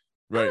with.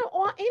 Right. I don't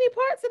want any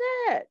parts of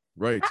that.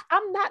 Right.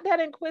 I'm not that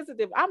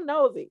inquisitive. I'm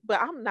nosy,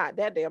 but I'm not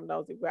that damn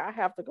nosy where I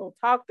have to go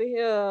talk to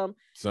him.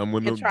 Some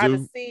women and try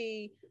to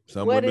see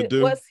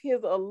what's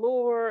his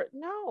allure.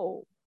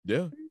 No.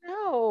 Yeah.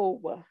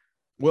 No.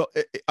 Well,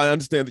 I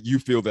understand that you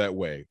feel that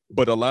way,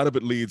 but a lot of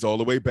it leads all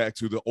the way back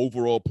to the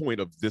overall point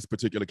of this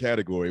particular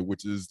category,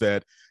 which is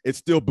that it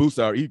still boosts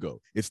our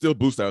ego. It still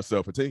boosts our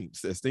self-esteem.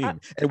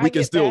 And we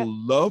can still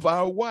love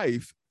our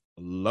wife,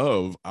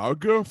 love our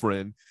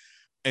girlfriend,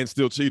 and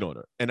still cheat on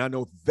her. And I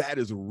know that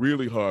is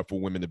really hard for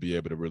women to be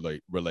able to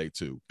relate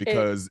to,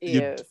 because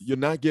you're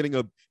not getting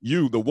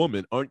the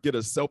woman aren't getting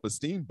a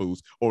self-esteem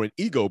boost or an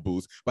ego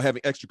boost by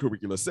having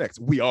extracurricular sex.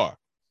 We are.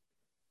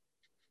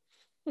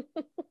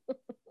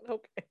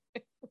 Okay.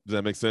 Does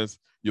that make sense?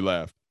 You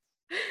laughed.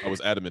 I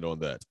was adamant on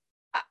that.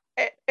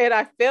 And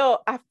I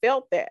felt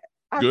that.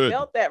 I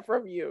felt that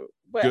from you.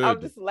 But Good. I'm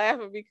just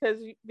laughing because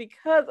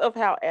of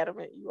how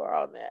adamant you are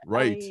on that.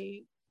 Right.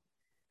 Okay.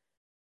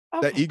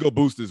 That ego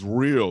boost is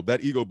real.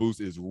 That ego boost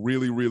is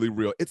really, really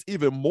real. It's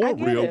even more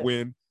real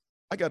when,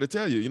 I got to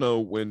tell you,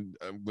 when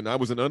I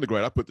was in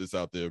undergrad, I put this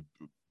out there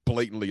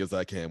blatantly as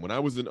I can. When I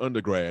was in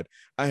undergrad,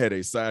 I had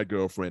a side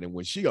girlfriend, and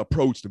when she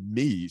approached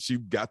me, she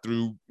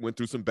went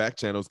through some back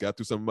channels, got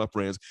through some of my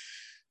friends.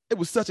 It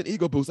was such an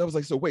ego boost. I was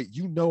like, so wait,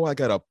 I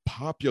got a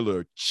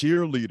popular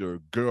cheerleader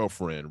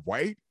girlfriend,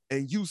 right?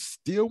 And you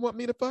still want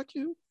me to fuck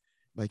you?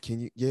 Like,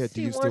 can you? Yeah.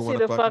 Do you still want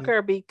to fuck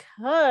her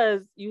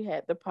because you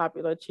had the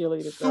popular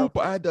cheerleader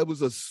girlfriend? That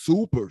was a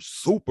super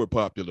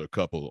popular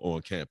couple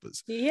on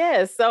campus.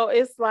 Yes. So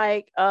it's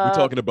like we're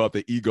talking about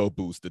the ego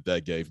boost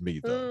that gave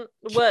me, though.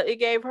 But it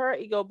gave her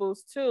ego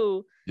boost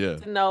too. Yeah.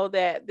 To know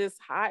that this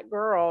hot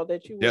girl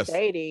that you were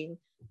dating,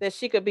 that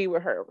she could be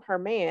with her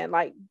man.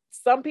 Like,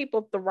 some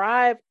people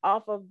thrive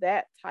off of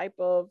that type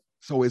of.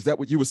 So is that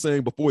what you were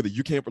saying before, that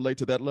you can't relate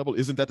to that level?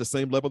 Isn't that the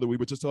same level that we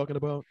were just talking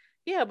about?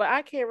 Yeah, but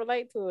I can't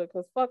relate to it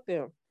because fuck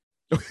them.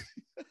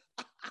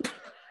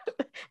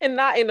 And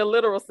not in the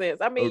literal sense.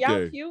 I mean,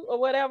 y'all cute or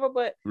whatever,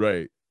 but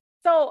right.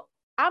 So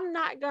I'm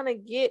not gonna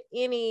get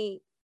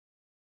any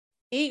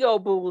ego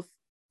boost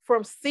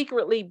from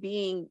secretly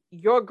being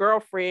your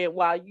girlfriend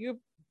while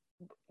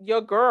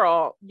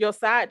your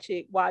side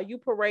chick, while you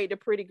parade the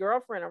pretty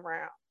girlfriend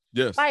around.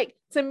 Yes. Like,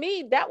 to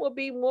me, that would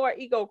be more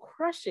ego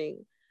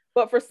crushing.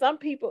 But for some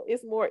people,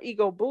 it's more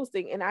ego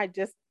boosting. And I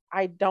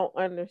don't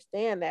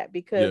understand that,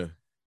 because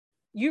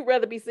you'd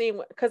rather be seen,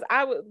 because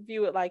I would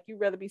view it like you'd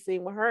rather be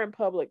seen with her in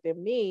public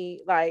than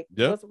me. Like,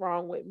 what's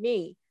wrong with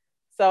me?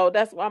 So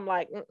that's why I'm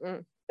like,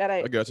 that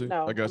ain't. I got you.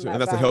 No, I got you.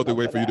 And that's a healthy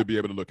way for you to be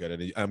able to look at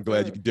it. And I'm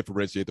glad you can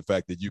differentiate the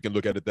fact that you can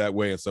look at it that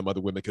way, and some other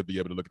women could be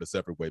able to look at it a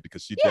separate way,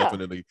 because she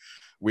definitely,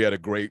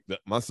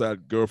 my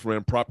side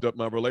girlfriend propped up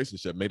my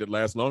relationship, made it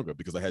last longer,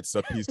 because I had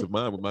some peace of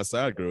mind with my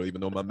side girl,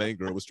 even though my main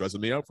girl was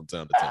stressing me out from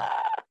time to time.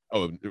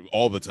 Oh,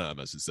 all the time,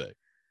 I should say.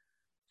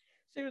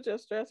 She was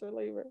just stress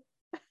reliever.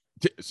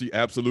 She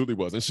absolutely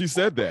was. And she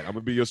said that, I'm going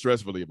to be your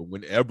stress reliever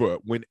whenever.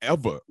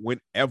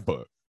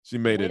 She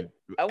made it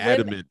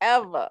adamant.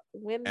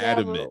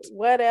 Whenever,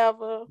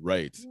 whatever.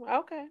 Right.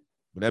 Okay.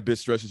 When that bitch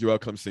stresses you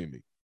out, come see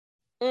me.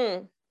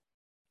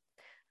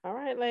 All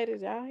right,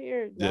 ladies, y'all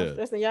here. Y'all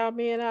stressing y'all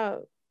men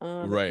out.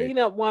 The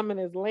cleanup woman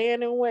is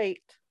laying in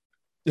wait.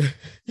 And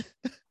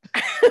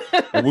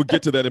we'll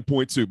get to that in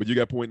point 2, but you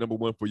got point number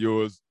 1 for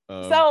yours.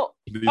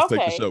 Please take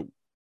the show.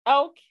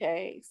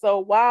 Okay. So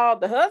while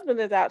the husband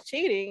is out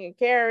cheating and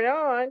carrying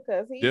on,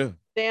 because he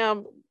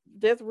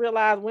just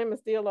realized women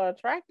still are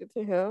attracted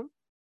to him.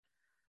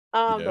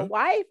 The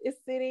wife is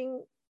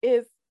dealing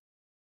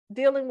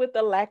with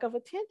the lack of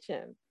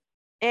attention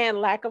and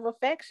lack of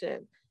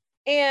affection.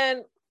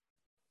 And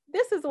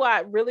this is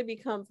why it really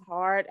becomes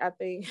hard. I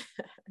think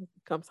it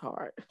becomes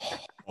hard.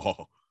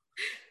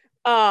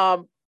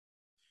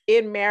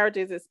 In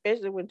marriages,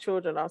 especially when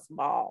children are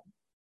small.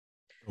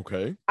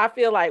 Okay. I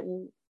feel like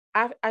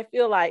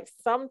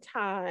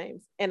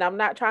sometimes, and I'm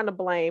not trying to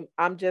blame,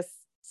 I'm just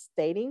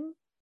stating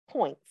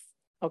points.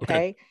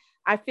 Okay.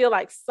 I feel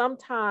like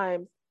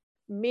sometimes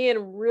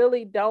men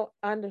really don't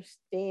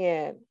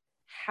understand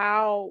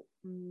how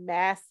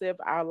massive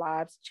our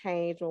lives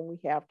change when we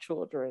have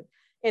children.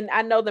 And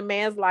I know the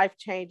man's life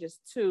changes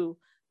too,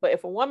 but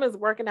if a woman's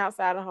working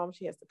outside the home,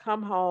 she has to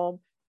come home,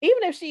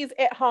 even if she's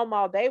at home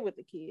all day with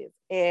the kids,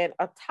 and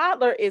a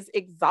toddler is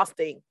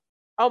exhausting.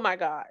 Oh my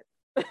God.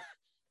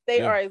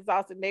 They are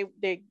exhausted.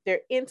 They're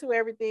into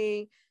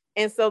everything.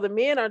 And so the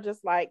men are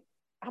just like,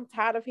 I'm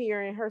tired of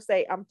hearing her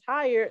say I'm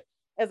tired,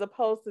 as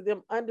opposed to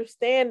them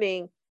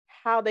understanding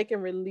how they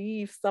can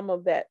relieve some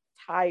of that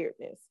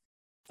tiredness.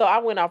 So I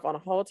went off on a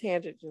whole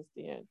tangent just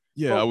then.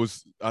 Yeah,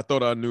 I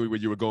thought I knew where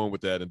you were going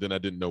with that, and then I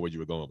didn't know where you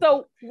were going.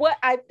 So what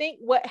I think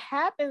what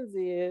happens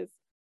is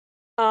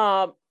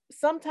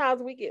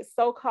sometimes we get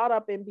so caught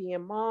up in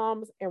being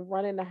moms and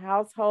running the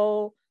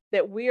household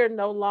that we are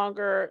no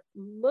longer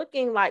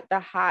looking like the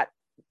hot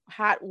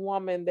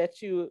woman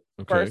that you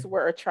first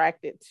were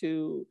attracted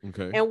to.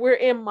 And we're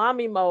in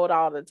mommy mode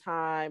all the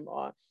time.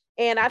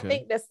 And I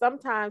think that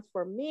sometimes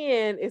for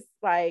men, it's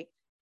like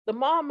the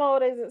mom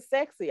mode isn't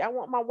sexy. I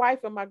want my wife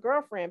and my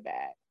girlfriend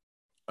back.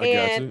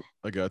 I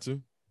got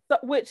you. So,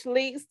 which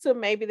leads to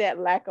maybe that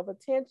lack of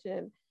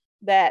attention,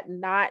 that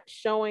not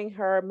showing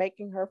her,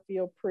 making her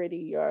feel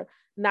pretty, or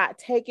not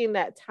taking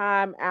that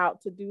time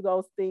out to do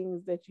those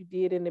things that you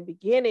did in the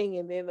beginning.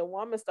 And then the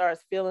woman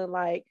starts feeling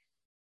like,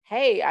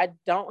 hey, I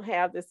don't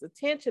have this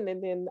attention.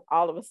 And then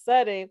all of a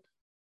sudden,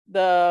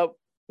 the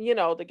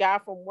guy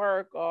from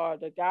work or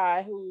the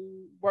guy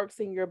who works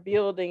in your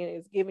building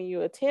is giving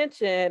you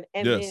attention.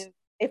 And then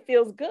it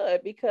feels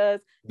good because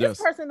this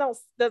person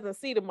doesn't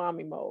see the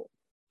mommy mode.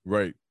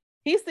 Right.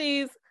 He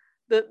sees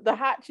the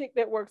hot chick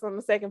that works on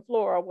the second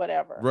floor or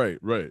whatever.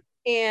 Right.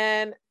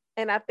 And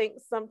I think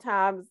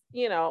sometimes,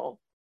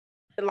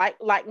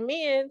 like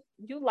men,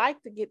 you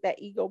like to get that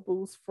ego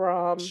boost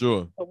from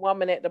the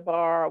woman at the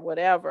bar or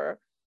whatever.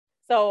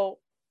 So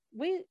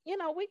we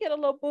get a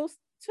little boost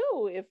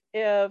too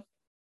if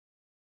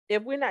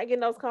we're not getting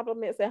those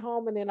compliments at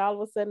home, and then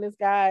all of a sudden this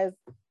guy is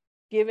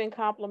giving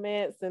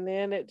compliments, and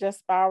then it just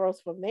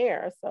spirals from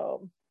there.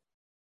 So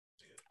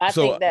I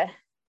think that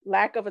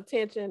lack of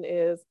attention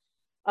is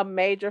a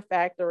major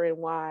factor in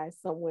why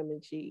some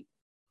women cheat.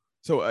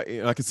 So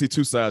I can see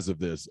two sides of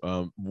this.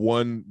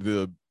 One,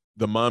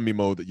 the mommy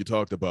mode that you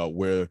talked about,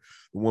 where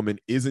the woman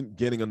isn't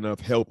getting enough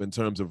help in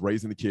terms of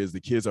raising the kids. The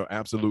kids are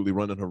absolutely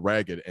running her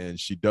ragged, and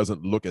she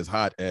doesn't look as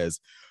hot as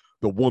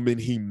the woman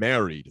he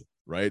married,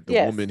 right?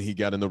 The woman he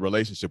got in the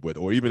relationship with,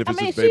 or even if it's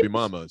just baby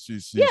mama,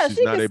 she's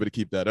not able to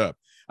keep that up.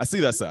 I see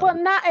that side.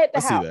 Well, not at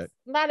the house.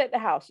 Not at the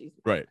house. She's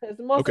right. Because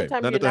most of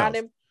the time you're not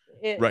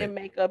in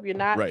makeup, you're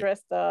not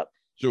dressed up.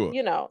 Sure.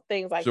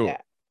 Things like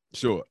that.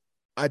 Sure.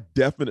 I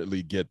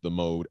definitely get the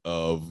mode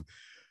of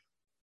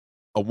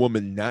a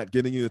woman not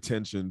getting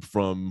attention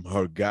from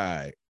her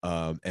guy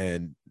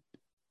and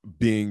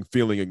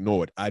feeling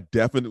ignored. I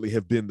definitely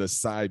have been the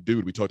side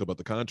dude. We talked about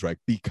the contract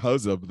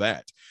because of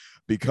that,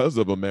 because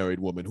of a married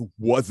woman who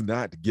was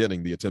not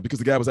getting the attention because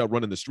the guy was out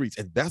running the streets.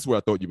 And that's where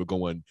I thought you were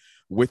going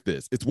with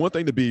this. It's one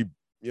thing to be,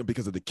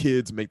 because of the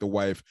kids make the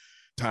wife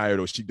tired,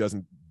 or she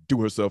doesn't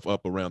do herself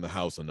up around the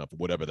house enough, or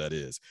whatever that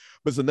is.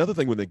 But it's another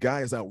thing when the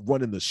guy is out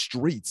running the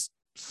streets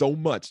so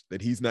much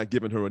that he's not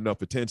giving her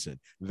enough attention.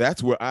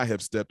 That's where I have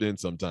stepped in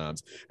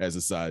sometimes as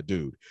a side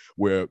dude,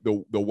 where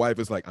the wife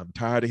is like, I'm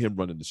tired of him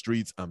running the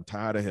streets. I'm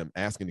tired of him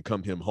asking to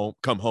come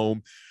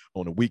home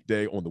on a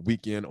weekday, on the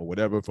weekend, or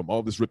whatever, from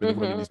all this ripping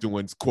and running he's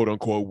doing, quote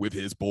unquote, with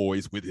his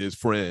boys, with his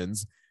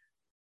friends.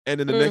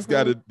 And then the next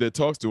guy that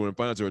talks to her and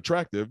finds her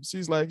attractive,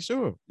 she's like,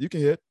 sure, you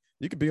can hit.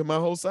 You can be my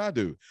whole side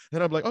dude.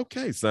 And I'm like,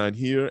 okay, sign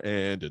here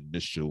and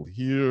initial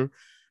here.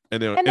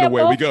 And then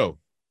away we go.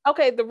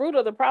 Okay, the root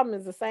of the problem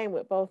is the same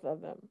with both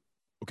of them.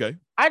 Okay.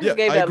 I just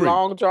gave that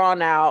long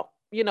drawn out,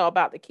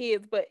 about the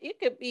kids, but it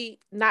could be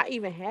not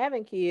even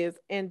having kids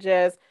and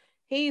just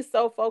he's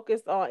so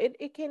focused on it.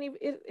 It can't even,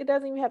 it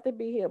doesn't even have to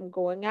be him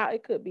going out.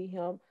 It could be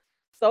him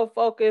so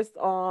focused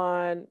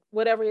on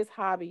whatever his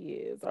hobby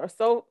is, or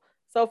so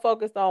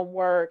focused on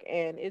work,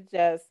 and it's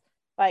just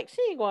like,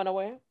 she ain't going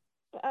nowhere.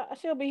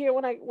 She'll be here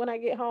when I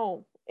get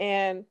home,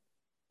 and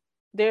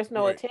there's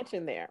no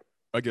attention there.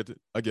 I get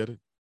it.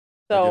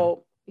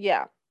 So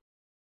yeah.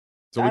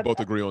 So we both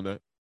agree on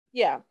that.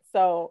 Yeah.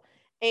 So,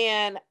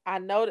 and I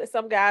know that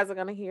some guys are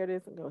gonna hear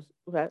this and go,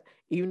 well,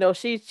 even though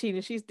she's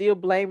cheating, she's still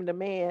blaming the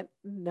man.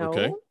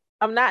 No,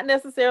 I'm not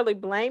necessarily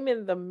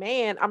blaming the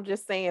man. I'm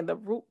just saying the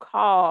root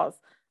cause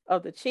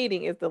of the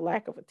cheating is the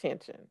lack of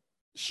attention.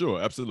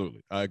 Sure,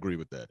 absolutely. I agree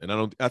with that.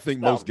 And I think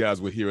most guys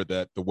would hear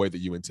that the way that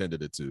you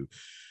intended it to,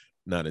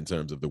 not in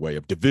terms of the way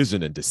of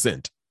division and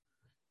dissent.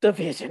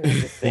 Division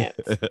and dissent.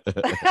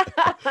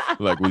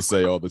 Like we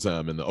say all the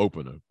time in the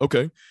opener.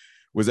 Okay.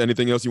 Was there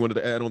anything else you wanted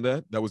to add on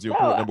that? That was your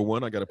point number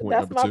one. I got a point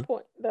number two.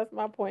 That's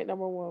my point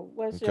number one.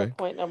 What's your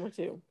point number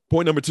two?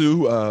 Point number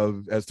two,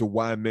 as to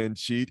why men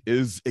cheat,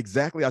 is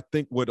exactly, I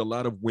think, what a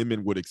lot of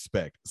women would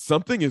expect.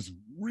 Something is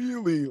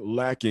really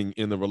lacking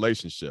in the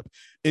relationship.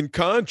 In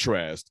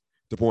contrast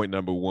to point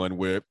number one,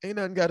 where ain't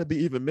nothing got to be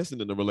even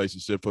missing in the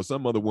relationship for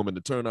some other woman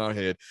to turn our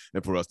head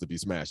and for us to be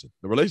smashing.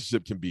 The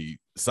relationship can be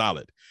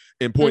solid.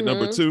 In point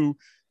number two,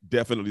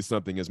 definitely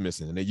something is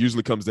missing. And it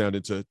usually comes down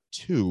into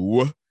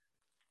two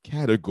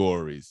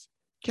categories.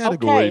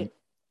 Category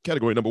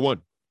number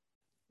one,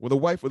 when the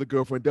wife or the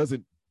girlfriend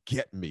doesn't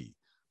get me.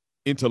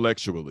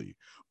 intellectually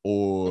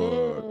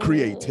or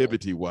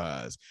creativity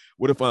wise?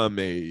 What if I'm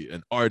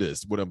an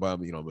artist? What if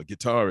I'm a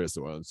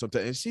guitarist or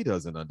something? And she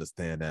doesn't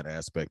understand that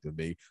aspect of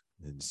me,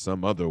 and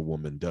some other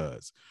woman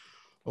does.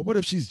 Or what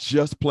if she's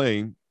just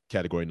playing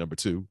category number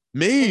 2,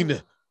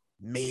 mean,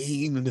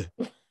 mean,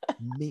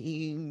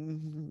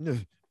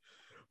 mean.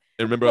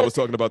 And remember, I was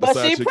talking about the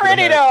side chick. But she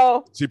pretty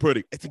though. She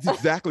pretty. It's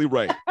exactly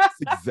right.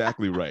 It's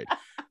exactly right.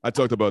 I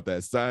talked about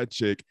that side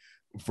chick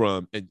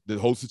from and the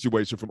whole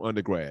situation from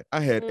undergrad.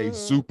 I had a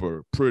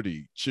super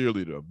pretty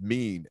cheerleader,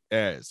 mean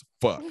as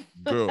fuck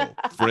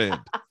girlfriend,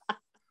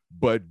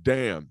 but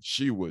damn,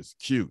 she was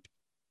cute.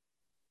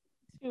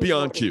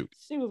 Beyond cute.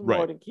 She was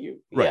more than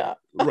cute. Right. Yeah.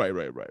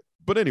 Right.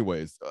 But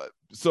anyways,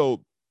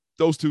 so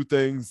those two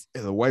things,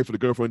 and the wife or the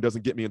girlfriend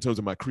doesn't get me in terms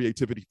of my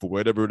creativity for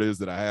whatever it is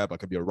that I have. I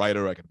could be a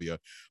writer, I could be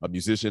a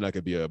musician, I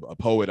could be a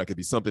poet, I could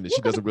be something that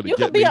she doesn't really get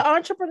me. You could be an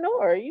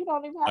entrepreneur. You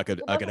don't even have, I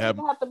could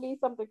have to be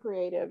something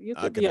creative. You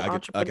could be an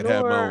entrepreneur. I could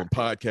have my own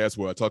podcast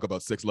where I talk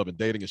about sex, love, and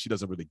dating, and she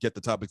doesn't really get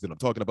the topics that I'm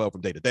talking about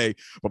from day to day,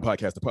 from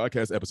podcast to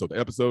podcast, episode to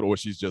episode, or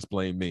she's just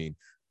plain mean,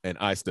 and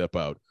I step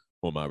out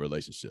on my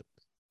relationship.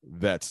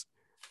 That's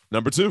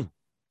number 2.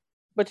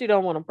 But you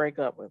don't want to break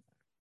up with her.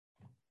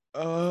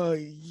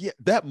 Yeah,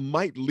 that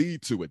might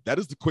lead to it. That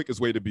is the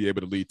quickest way to be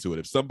able to lead to it.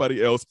 If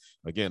somebody else,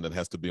 again, that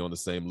has to be on the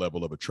same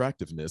level of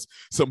attractiveness,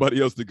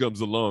 somebody else that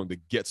comes along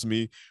that gets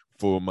me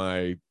for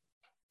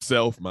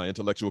myself, my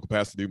intellectual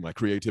capacity, my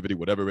creativity,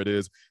 whatever it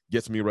is,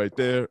 gets me right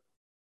there,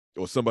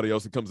 or somebody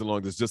else that comes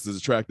along that's just as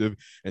attractive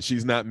and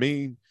she's not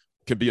mean,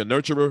 can be a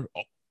nurturer,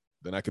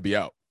 then I could be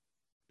out.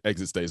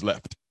 Exit stays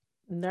left.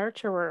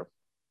 Nurturer.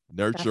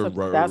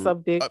 That's a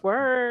big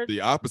word. The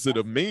opposite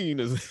of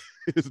mean is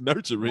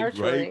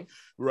nurturing.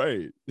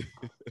 Right.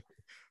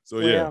 So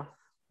yeah,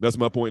 that's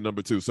my point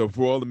number 2. So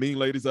for all the mean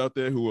ladies out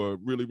there who are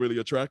really, really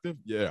attractive,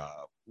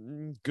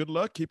 good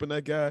luck keeping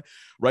that guy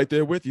right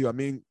there with you. I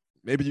mean,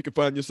 maybe you can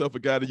find yourself a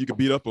guy that you can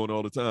beat up on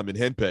all the time and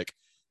henpeck,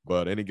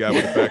 but any guy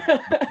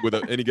with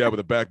any guy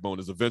with a backbone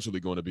is eventually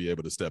going to be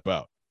able to step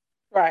out,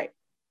 right,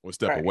 or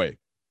step away.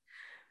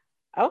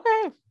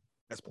 Okay.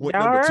 That's point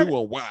number 2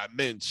 on why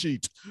men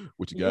cheat.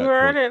 What you got? You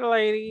heard it,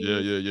 lady.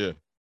 Yeah.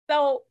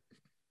 So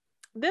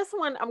this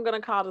one I'm going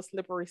to call the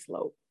slippery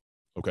slope.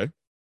 Okay.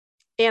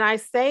 And I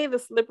say the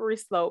slippery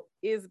slope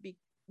is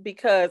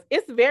because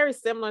it's very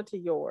similar to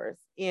yours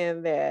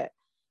in that,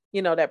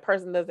 that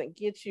person doesn't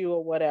get you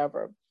or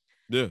whatever.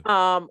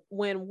 Yeah.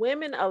 When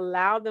women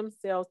allow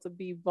themselves to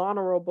be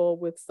vulnerable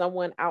with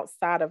someone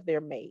outside of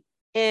their mate.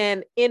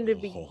 And in the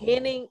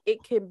beginning,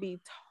 it can be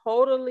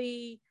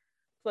totally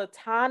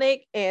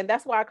platonic, and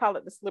that's why I call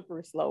it the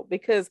slippery slope,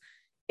 because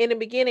in the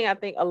beginning I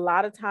think a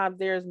lot of times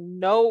there's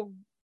no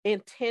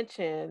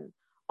intention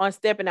on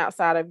stepping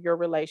outside of your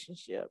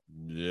relationship.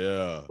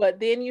 Yeah. But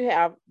then you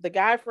have the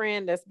guy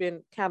friend that's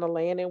been kind of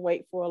laying in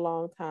wait for a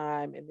long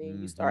time, and then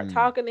you start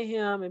talking to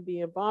him and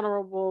being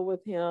vulnerable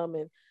with him,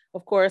 and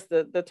of course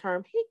the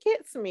term "he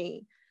gets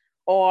me,"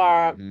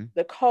 or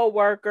the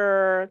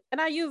coworker,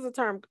 and I use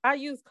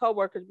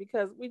coworkers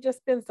because we just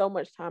spend so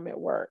much time at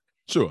work.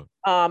 Sure.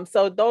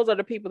 So those are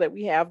the people that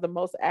we have the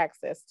most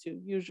access to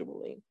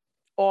usually,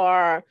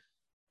 or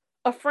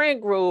a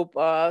friend group,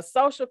 a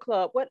social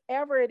club,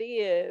 whatever it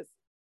is.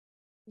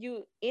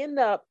 You end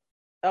up,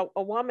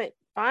 a woman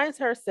finds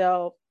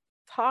herself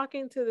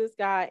talking to this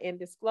guy and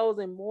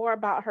disclosing more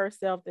about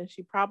herself than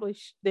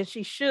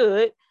she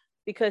should,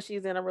 because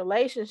she's in a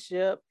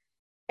relationship.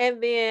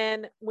 And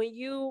then when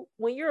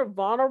you're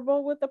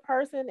vulnerable with the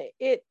person,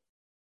 it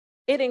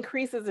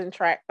increases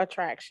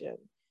attraction.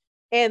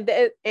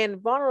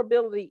 And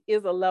vulnerability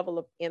is a level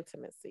of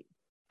intimacy.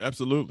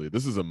 Absolutely.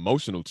 This is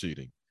emotional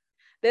cheating.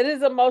 That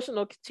is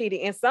emotional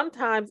cheating. And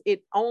sometimes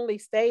it only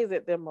stays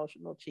at the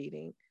emotional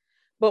cheating.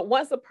 But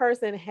once a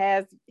person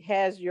has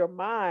your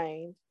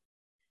mind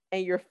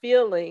and your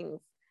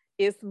feelings,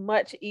 it's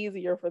much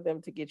easier for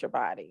them to get your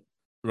body.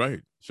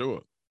 Right.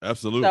 Sure.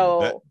 Absolutely.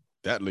 So,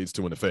 that leads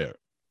to an affair.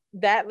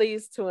 That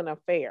leads to an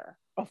affair,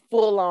 a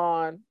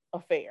full-on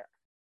affair.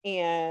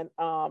 And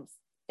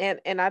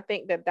I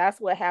think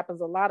that's what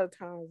happens a lot of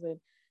times. And,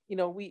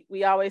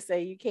 we always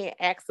say you can't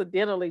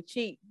accidentally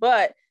cheat,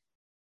 but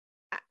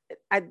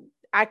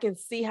I can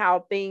see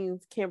how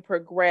things can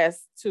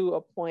progress to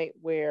a point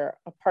where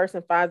a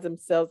person finds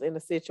themselves in a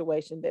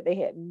situation that they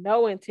had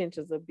no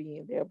intentions of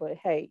being there, but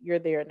hey, you're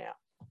there now.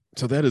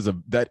 So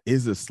that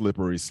is a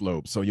slippery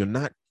slope. So you're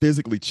not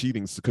physically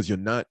cheating because you're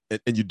not,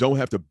 and you don't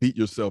have to beat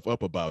yourself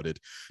up about it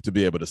to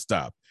be able to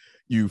stop.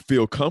 You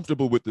feel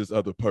comfortable with this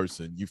other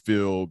person. You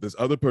feel this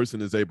other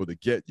person is able to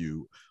get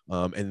you.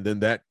 And then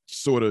that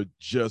sort of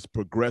just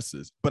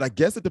progresses. But I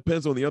guess it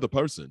depends on the other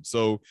person.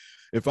 So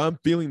if I'm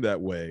feeling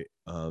that way,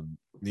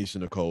 Nisha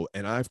Nicole,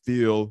 and I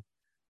feel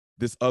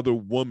this other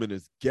woman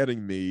is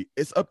getting me,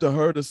 it's up to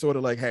her to sort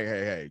of like,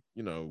 hey,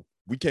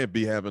 we can't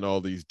be having all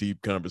these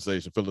deep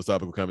conversations,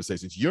 philosophical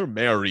conversations. You're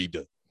married.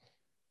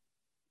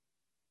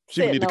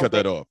 She would need to cut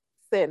that off.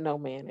 Said no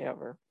man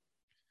ever.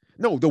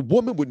 No, the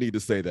woman would need to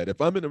say that.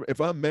 If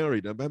I'm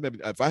married,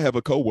 if I have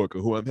a coworker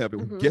who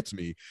gets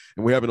me,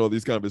 and we're having all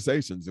these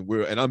conversations,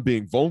 and I'm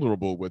being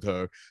vulnerable with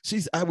her,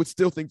 I would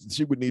still think that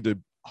she would need to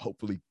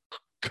hopefully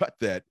cut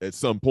that at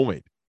some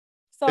point.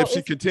 So if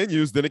she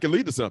continues, then it can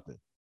lead to something.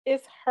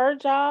 It's her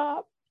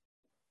job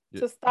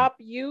to stop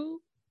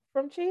you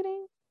from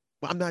cheating.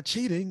 Well, I'm not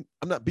cheating.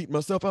 I'm not beating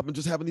myself up. I'm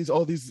just having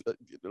all these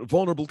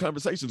vulnerable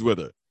conversations with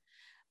her.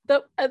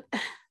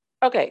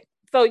 Okay.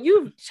 So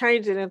you've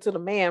changed it into the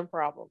man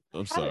problem.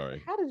 I'm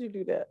sorry. How did you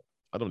do that?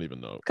 I don't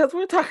even know. Because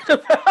we're talking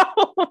about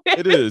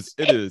It is.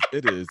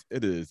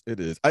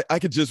 I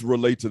could just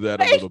relate to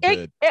that a little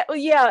bit.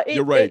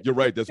 You're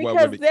right. That's why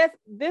women.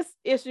 This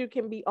issue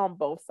can be on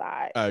both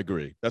sides. I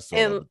agree. That's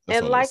all.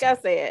 And like I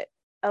said,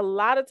 a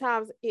lot of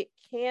times it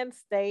can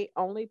stay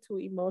only to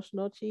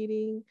emotional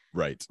cheating.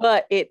 Right.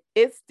 But it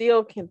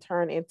still can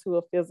turn into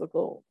a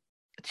physical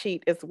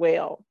cheat as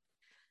well.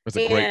 That's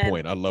a great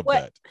point. I love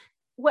that.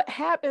 What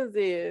happens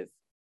is,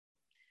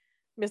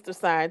 Mr.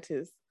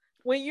 Scientist,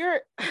 when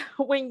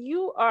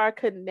you are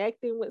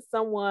connecting with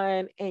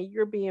someone and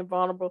you're being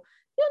vulnerable,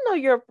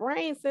 your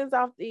brain sends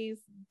off these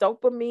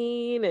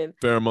dopamine and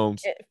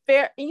pheromones.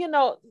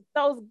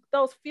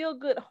 Those feel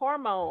good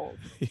hormones.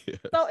 Yes.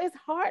 So it's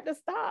hard to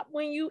stop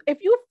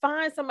if you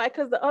find somebody,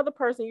 because the other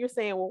person, you're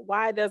saying, well,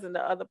 why doesn't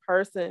the other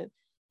person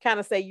kind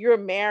of say you're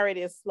married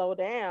and slow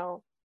down?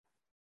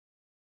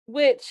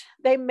 Which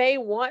they may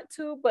want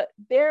to, but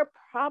they're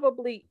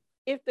probably,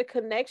 if the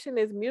connection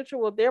is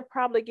mutual, they're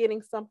probably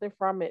getting something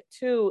from it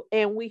too.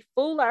 And we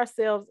fool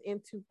ourselves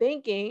into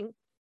thinking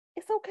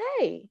it's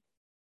okay.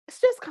 It's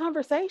just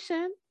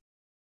conversation.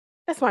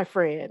 That's my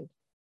friend.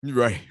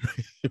 Right.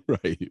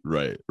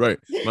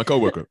 My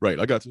coworker. Right.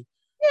 I got you.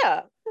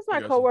 Yeah. That's my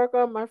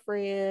coworker, my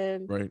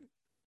friend. Right.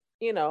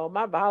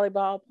 My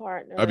volleyball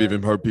partner. I've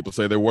even heard people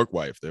say their work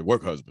wife, their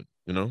work husband,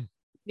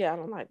 Yeah, I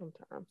don't like them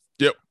terms.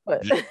 Yep.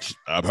 But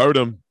I've heard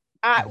them.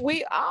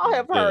 We all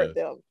have heard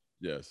them.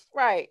 Yes.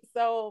 Right.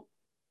 So,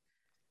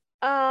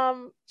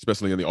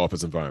 especially in the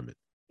office environment.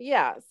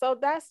 Yeah. So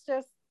that's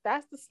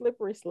the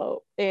slippery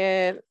slope.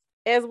 And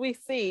as we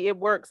see, it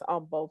works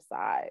on both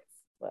sides.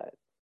 But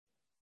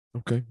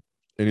okay.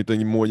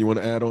 Anything more you want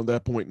to add on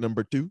that point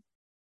number 2?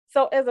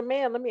 So as a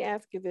man, let me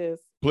ask you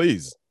this.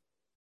 Please.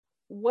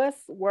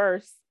 What's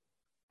worse,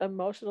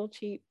 emotional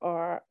cheat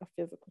or a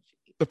physical cheat?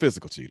 The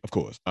physical cheat, of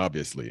course,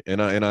 obviously. And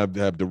I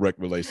have direct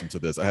relation to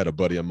this. I had a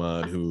buddy of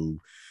mine who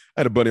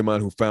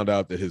found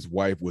out that his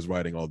wife was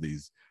writing all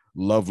these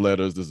love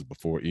letters. This is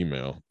before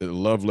email.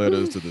 Love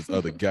letters to this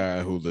other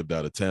guy who lived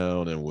out of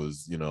town and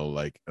was,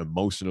 like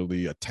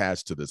emotionally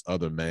attached to this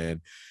other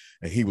man.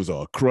 And he was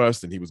all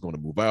crushed and he was going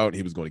to move out.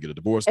 He was going to get a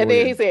divorce. And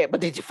then he said,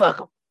 but did you fuck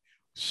him?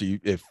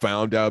 It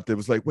found out that it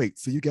was like, wait,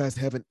 so you guys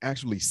haven't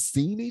actually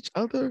seen each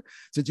other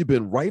since you've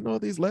been writing all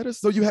these letters?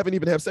 So you haven't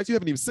even had sex? You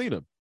haven't even seen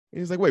him? And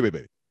he's like, wait.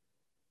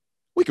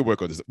 We can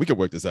work on this. We can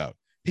work this out.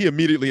 He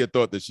immediately had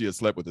thought that she had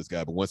slept with this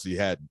guy, but once she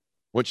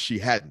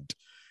hadn't,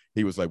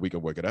 he was like, we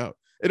can work it out.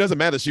 It doesn't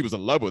matter if she was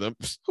in love with him.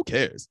 Who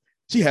cares?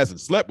 She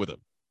hasn't slept with him.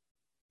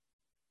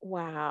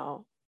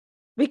 Wow.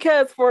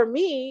 Because for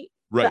me,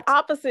 the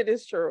opposite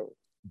is true.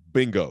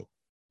 Bingo.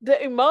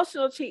 The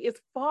emotional cheat is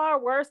far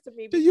worse to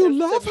me. Do you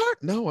love her?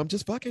 No, I'm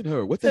just fucking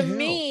her. What the hell? To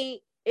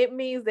me, it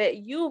means that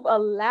you've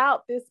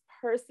allowed this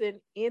person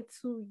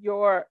into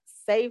your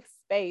safe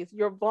space,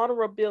 your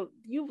vulnerability.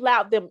 You've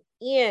allowed them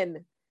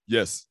in.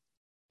 Yes.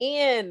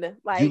 You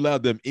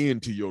allowed them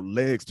into your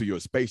legs, to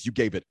your space. You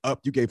gave it up.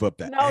 You gave up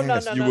that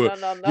ass. No.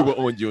 You were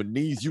on your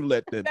knees. You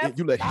let them in.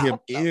 You let him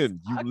in.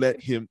 You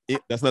let him in.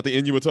 That's not the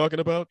in you were talking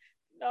about?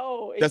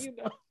 No.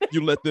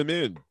 You let them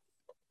in.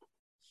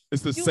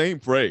 It's the same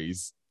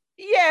phrase.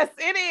 Yes,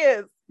 it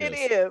is. Yes.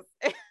 It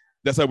is.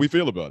 That's how we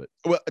feel about it.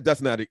 Well,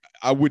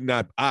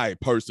 I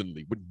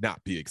personally would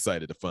not be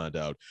excited to find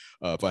out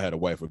if I had a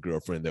wife or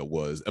girlfriend that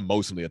was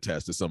emotionally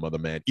attached to some other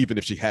man, even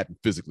if she hadn't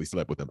physically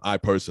slept with him. I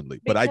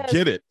personally, but I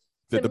get it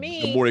that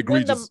the more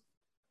egregious.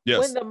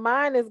 When the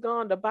mind is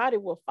gone, the body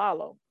will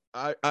follow.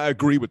 I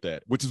agree with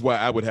that, which is why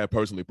I would have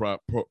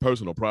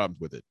personal problems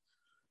with it.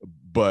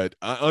 But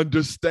I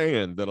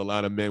understand that a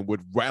lot of men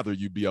would rather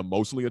you be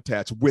emotionally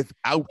attached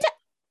without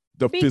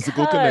the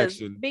physical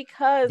connection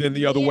than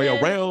the other way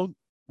around.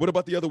 What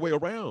about the other way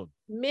around?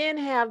 Men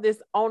have this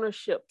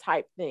ownership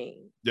type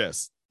thing.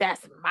 Yes.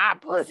 That's my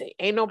pussy.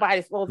 Ain't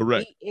nobody supposed to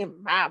be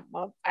in my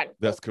motherfucking.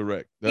 That's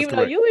correct. Even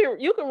though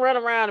you can run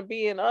around and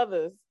be in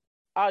others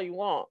all you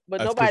want, but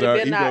that's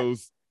nobody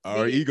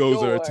our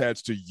egos are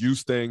attached to you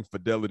staying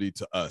fidelity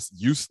to us.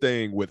 You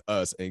staying with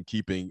us and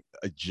keeping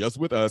just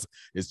with us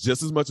is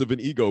just as much of an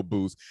ego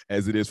boost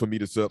as it is for me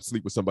to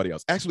sleep with somebody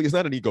else. Actually, it's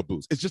not an ego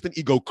boost. It's just an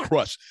ego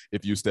crush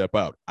if you step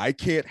out. I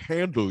can't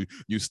handle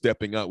you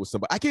stepping out with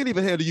somebody. I can't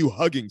even handle you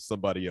hugging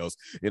somebody else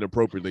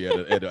inappropriately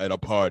at a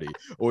party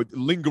or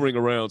lingering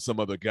around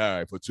some other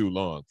guy for too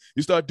long.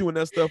 You start doing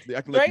that stuff,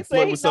 I can let you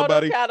flirt with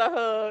somebody. Kind of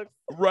hugs.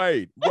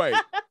 Right.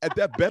 And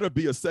that better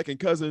be a second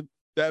cousin.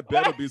 that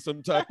better be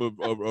some type of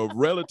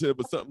relative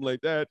or something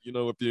like that, you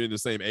know, if you're in the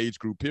same age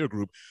group, peer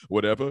group,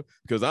 whatever,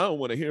 because I don't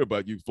want to hear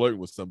about you flirting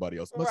with somebody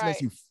else, much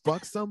less you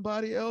fuck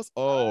somebody else.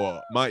 Oh,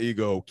 my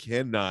ego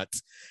cannot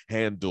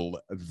handle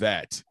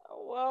that.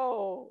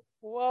 Whoa.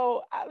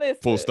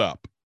 Listen. Full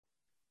stop.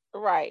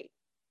 Right.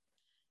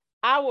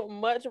 I would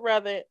much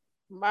rather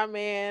my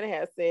man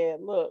had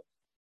said, look,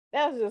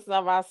 that's just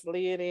something I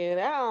slid in.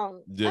 I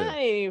ain't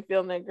even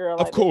feeling that girl.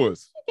 Of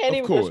course. You can't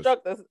even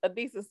construct a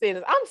decent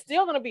sentence. I'm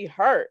still going to be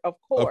hurt, of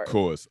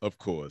course. Of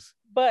course.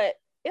 But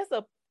it's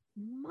a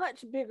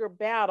much bigger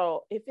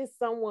battle if it's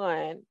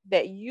someone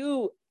that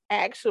you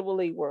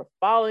actually were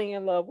falling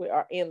in love with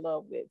or in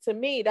love with. To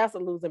me, that's a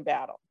losing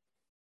battle.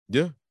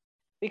 Yeah.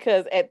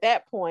 Because at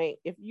that point,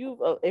 if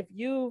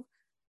you've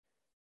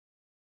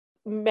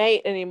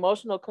made an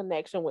emotional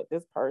connection with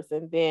this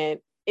person, then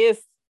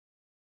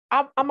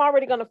I'm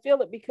already going to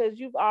feel it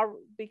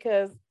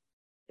because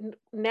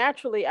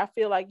naturally I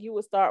feel like you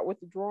would start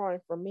withdrawing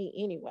from me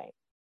anyway.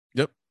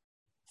 Yep.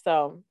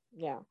 So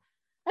yeah,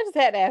 I just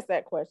had to ask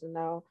that question.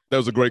 Now that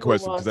was a great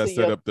question because that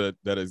set up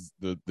that is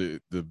the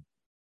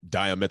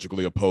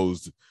diametrically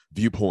opposed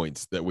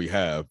viewpoints that we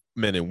have,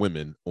 men and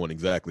women, on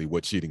exactly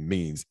what cheating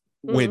means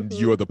when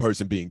you're the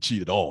person being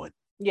cheated on.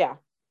 Yeah.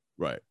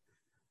 Right.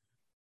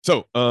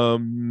 So,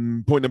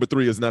 point number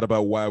 3 is not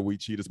about why we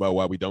cheat. It's about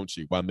why we don't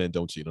cheat, why men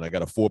don't cheat. And I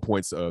got 4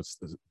 points of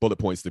bullet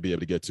points to be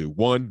able to get to.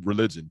 1,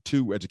 religion.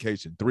 2,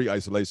 education. 3,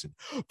 isolation.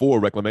 4,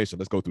 reclamation.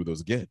 Let's go through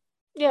those again.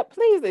 Yeah,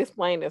 please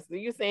explain this. Are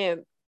you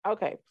saying,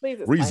 okay, please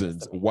explain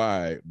reasons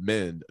why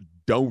men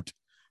don't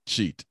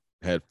cheat.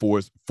 Had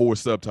four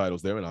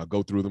subtitles there, and I'll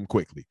go through them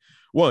quickly.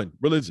 1,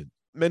 religion.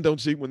 Men don't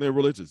cheat when they're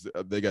religious.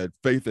 They got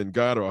faith in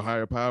God or a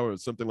higher power or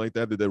something like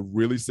that they're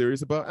really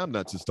serious about. I'm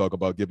not just talking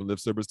about giving lip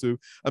service to.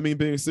 I mean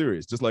being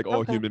serious, just like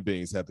all human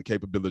beings have the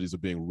capabilities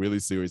of being really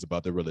serious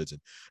about their religion.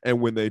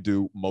 And when they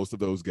do, most of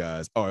those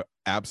guys are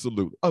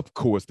absolute. Of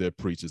course, they're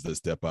preachers that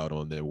step out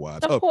on their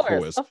wives. Of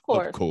course.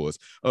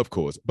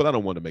 But I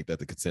don't want to make that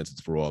the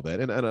consensus for all that.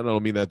 And I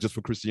don't mean that just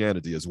for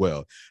Christianity as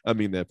well. I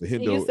mean that for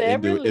Hindu,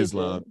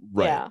 Islam.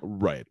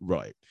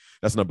 Right.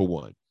 That's number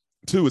 1.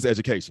 2 is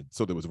education.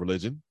 So there was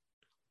religion.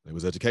 It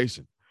was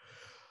education.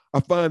 I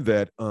find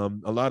that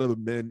a lot of the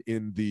men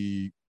in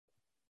the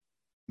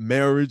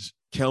marriage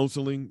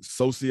counseling,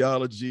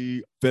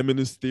 sociology,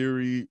 feminist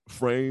theory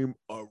frame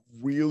are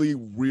really,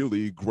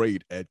 really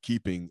great at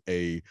keeping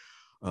a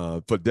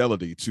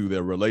fidelity to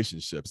their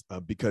relationships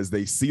because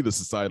they see the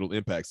societal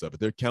impacts of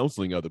it. They're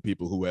counseling other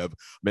people who have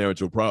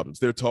marital problems.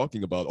 They're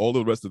talking about all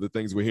the rest of the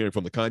things we're hearing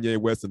from the Kanye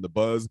West and the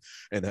buzz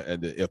and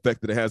the effect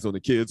that it has on the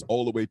kids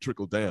all the way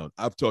trickle down.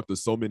 I've talked to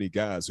so many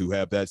guys who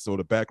have that sort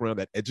of background,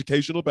 that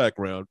educational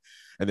background,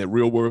 and that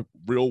real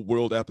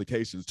world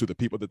applications to the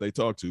people that they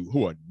talk to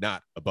who are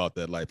not about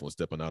that life on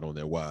stepping out on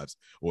their wives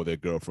or their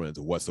girlfriends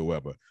or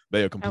whatsoever.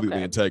 They are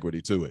completely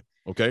integrity to it.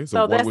 Okay.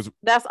 So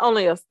that's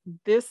only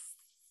this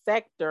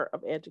sector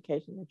of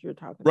education that you're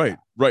talking about.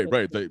 Right.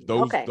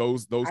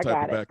 Those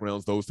type of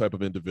backgrounds, those type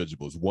of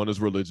individuals. 1 is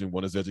religion,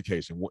 1 is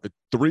education.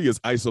 3 is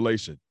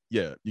isolation.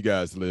 Yeah, you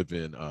guys live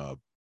in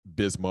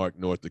Bismarck,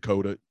 North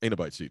Dakota. Ain't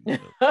nobody cheating.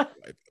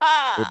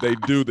 If they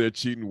do, they're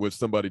cheating with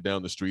somebody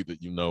down the street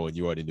that you know, and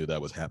you already knew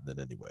that was happening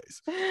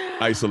anyways.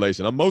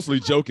 Isolation. I'm mostly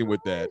joking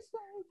with that.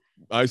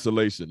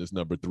 Isolation is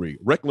number 3.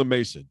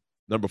 Reclamation,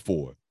 number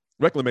 4.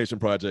 Reclamation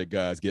project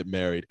guys get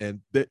married and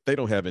they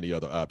don't have any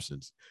other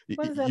options.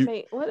 What does that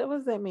mean? What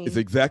does that mean? It's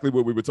exactly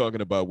what we were talking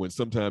about when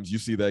sometimes you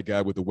see that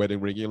guy with the wedding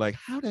ring. You're like,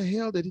 how the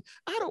hell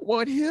I don't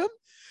want him.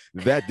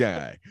 That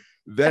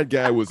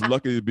guy was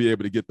lucky to be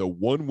able to get the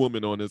one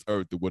woman on this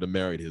earth that would have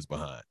married his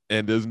behind.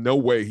 And there's no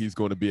way he's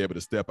going to be able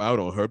to step out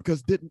on her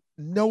because didn't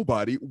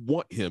nobody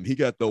want him. He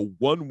got the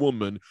one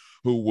woman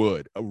who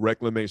would. A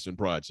reclamation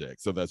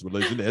project. So that's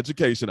religion,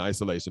 education,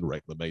 isolation,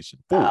 reclamation.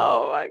 4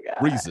 my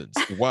God. reasons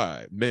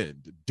why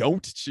men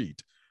don't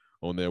cheat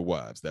on their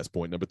wives. That's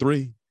point number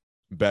 3.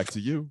 Back to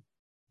you.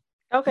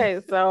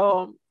 Okay,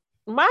 so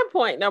my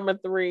point number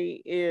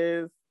 3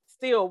 is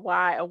still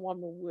why a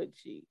woman would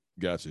cheat.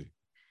 Got you.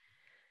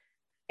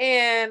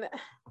 And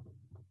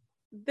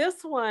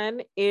this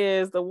one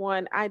is the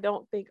one I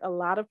don't think a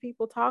lot of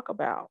people talk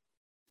about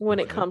when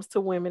it comes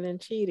to women and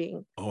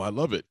cheating. Oh, I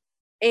love it.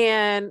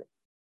 And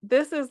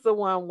this is the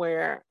one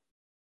where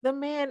the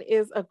man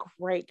is a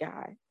great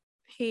guy.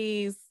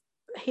 He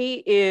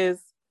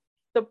is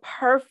the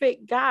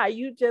perfect guy.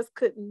 You just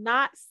could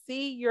not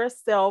see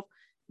yourself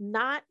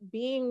not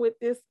being with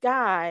this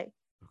guy.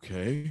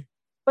 Okay.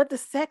 But the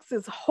sex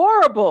is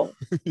horrible.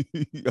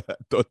 I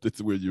thought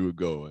that's where you were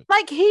going.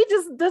 Like, he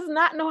just does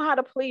not know how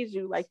to please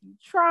you. Like, you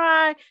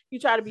try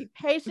to be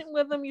patient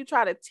with him, you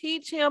try to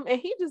teach him, and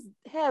he just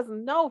has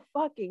no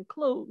fucking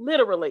clue,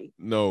 literally.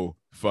 No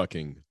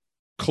fucking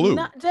clue.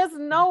 Just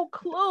no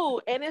clue.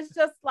 And it's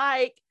just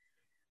like,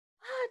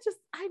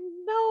 I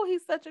know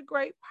he's such a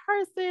great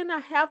person. I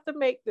have to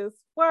make this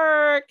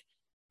work,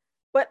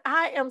 but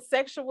I am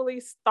sexually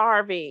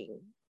starving.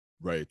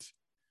 Right.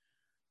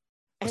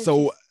 And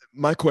so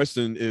my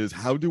question is,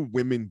 how do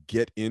women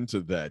get into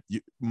that?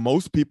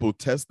 Most people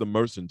test the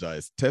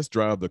merchandise, test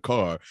drive the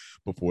car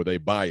before they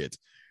buy it.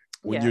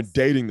 When you're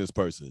dating this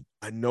person,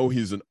 I know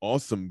he's an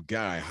awesome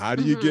guy. How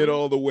do you get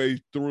all the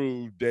way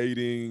through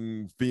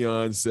dating,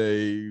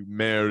 fiance,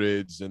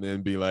 marriage, and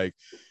then be like,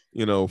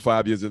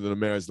 5 years into the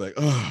marriage, like,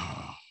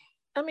 oh.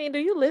 I mean, do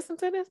you listen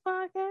to this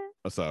podcast?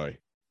 I'm sorry.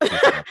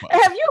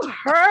 Have you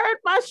heard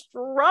my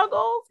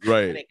struggles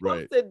when it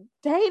comes to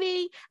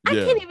dating? I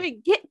can't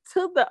even get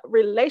to the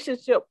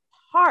relationship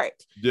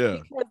part. Yeah.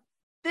 Because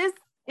this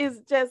is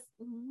just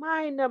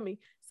mind-numbing.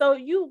 So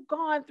you've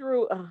gone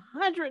through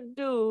 100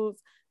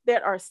 dudes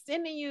that are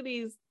sending you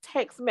these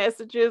text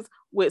messages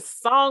with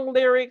song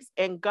lyrics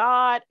and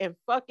God and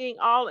fucking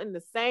all in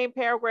the same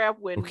paragraph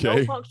with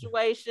no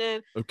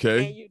punctuation.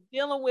 Okay. And you're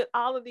dealing with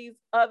all of these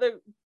other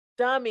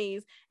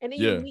dummies. And then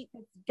you meet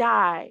this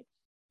guy.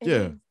 And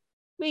he's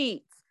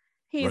sweet.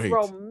 He's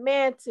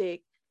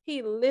romantic.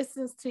 He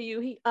listens to you.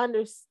 He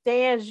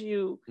understands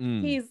you.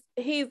 He's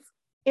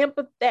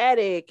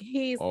empathetic.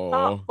 He's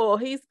thoughtful.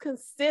 He's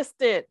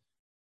consistent.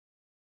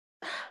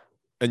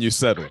 And you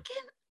settle.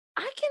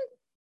 I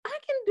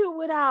can do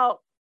without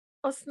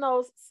a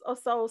soul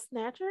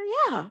snatcher.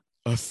 Yeah.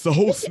 A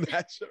soul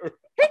snatcher.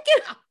 He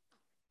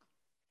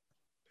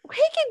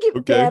can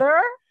get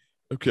better.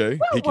 Okay.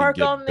 We'll work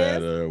on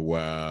better. This.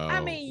 Wow. I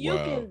mean, you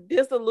can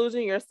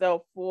disillusion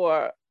yourself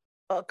for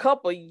a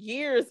couple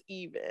years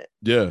even.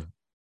 Yeah.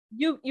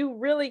 You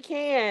really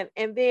can.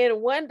 And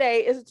then one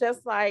day it's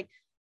just like,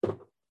 I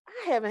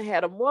haven't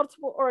had a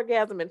multiple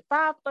orgasm in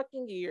 5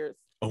 fucking years.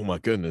 Oh my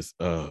goodness.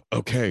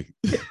 Okay.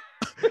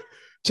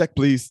 Check,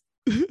 please.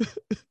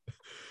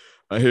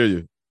 I hear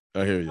you.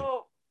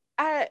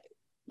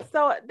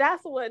 So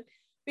that's what,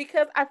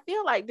 because I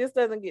feel like this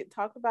doesn't get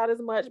talked about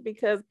as much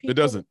because people, it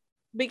doesn't.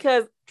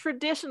 Because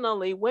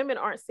traditionally women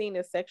aren't seen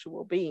as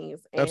sexual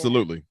beings.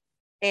 Absolutely.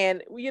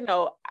 And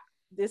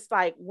this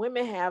like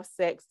women have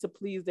sex to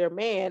please their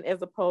man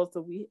as opposed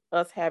to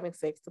us having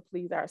sex to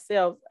please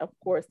ourselves. Of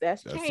course,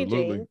 that's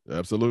changing.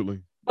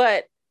 Absolutely.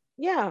 But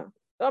yeah,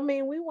 I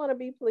mean, we want to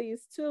be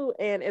pleased too.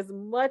 And as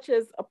much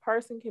as a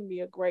person can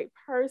be a great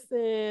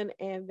person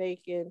and they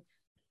can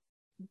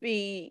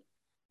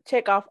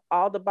check off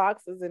all the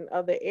boxes in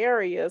other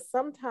areas,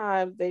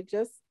 sometimes they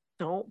just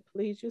don't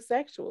please you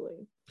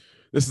sexually.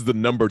 This is the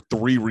number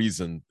 3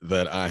 reason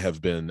that I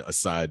have been a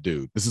side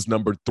dude. This is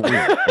number 3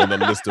 on the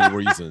list of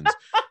reasons.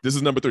 This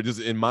is number 3. This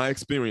is in my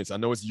experience. I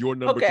know it's your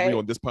number 3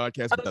 on this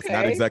podcast, but that's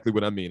not exactly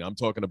what I mean. I'm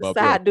talking about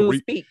side dude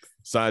speaks.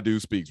 Side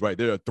dude speaks. Right.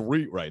 There are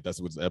 3. Right.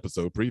 That's what's the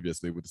episode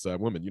previously with the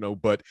side women.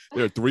 But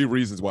there are 3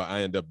 reasons why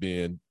I end up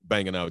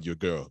banging out your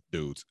girl,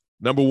 dudes.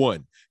 Number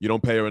 1, you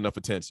don't pay her enough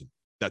attention.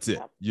 That's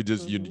it. You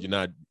just you're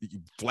not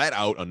flat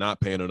out are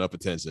not paying enough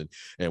attention.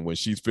 And when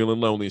she's feeling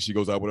lonely and she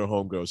goes out with her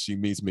homegirl, she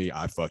meets me.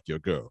 I fuck your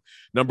girl.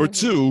 Number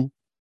 2,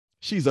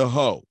 she's a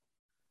hoe.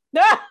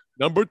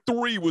 Number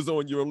 3 was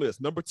on your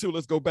list. Number 2,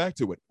 let's go back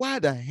to it. Why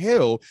the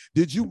hell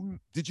did you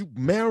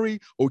marry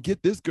or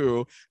get this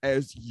girl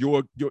as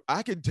your?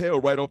 I can tell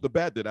right off the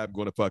bat that I'm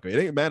going to fuck her.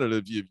 It ain't matter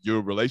if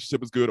your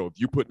relationship is good or if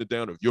you're putting it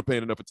down or if you're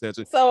paying enough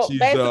attention. So she's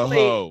basically,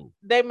 a hoe.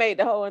 They made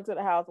the hoe into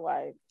the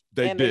housewife.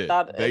 They did.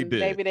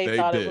 Maybe they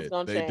thought it was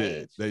going to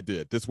change. They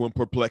did. This one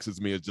perplexes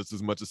me just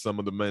as much as some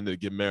of the men that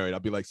get married. I'll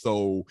be like,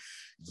 so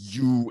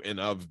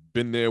I've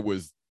been there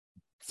with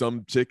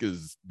some chick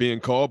is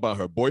being called by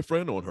her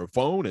boyfriend on her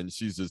phone and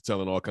she's just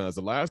telling all kinds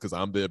of lies because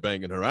I'm there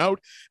banging her out.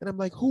 And I'm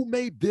like, who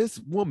made this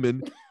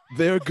woman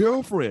their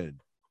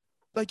girlfriend?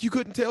 Like, you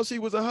couldn't tell she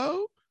was a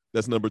hoe?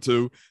 That's number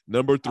 2.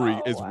 Number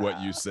 3 is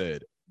what you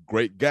said.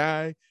 Great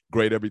guy,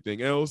 great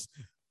everything else.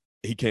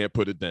 He can't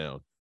put it down.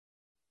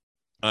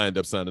 I end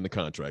up signing the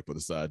contract for the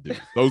side dude.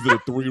 Those are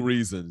the 3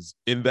 reasons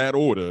in that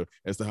order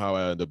as to how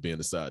I end up being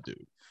a side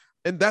dude.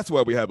 And that's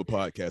why we have a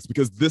podcast,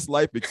 because this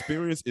life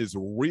experience is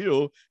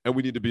real and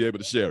we need to be able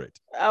to share it.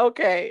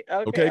 Okay,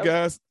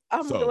 guys?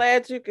 I'm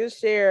glad you can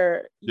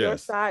share your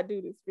side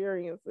dude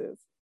experiences.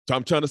 So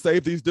I'm trying to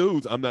save these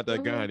dudes. I'm not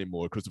that guy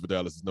anymore. Christopher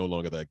Dallas is no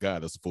longer that guy.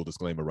 That's a full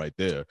disclaimer right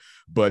there.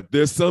 But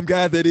there's some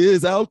guy that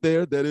is out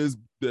there that is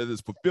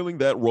fulfilling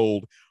that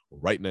role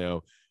right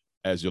now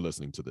as you're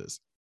listening to this.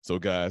 So,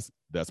 guys,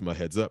 that's my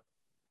heads up.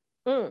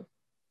 Okay.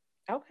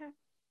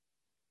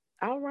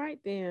 All right,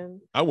 then.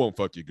 I won't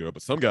fuck you, girl,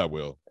 but some guy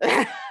will.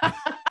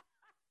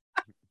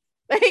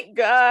 Thank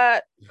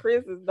God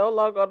Chris is no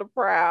longer on the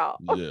prowl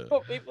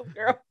for people's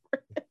girlfriends.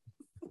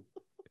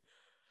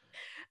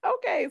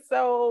 Okay,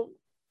 so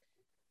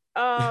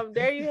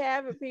there you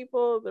have it,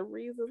 people. The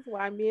reasons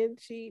why men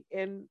cheat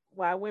and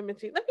why women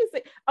cheat. Let me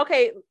see.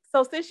 Okay,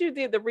 so since you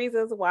did the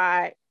reasons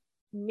why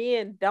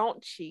men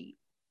don't cheat,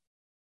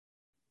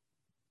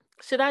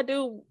 should I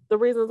do the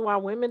reasons why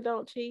women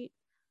don't cheat?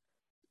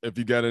 If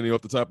you got any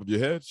off the top of your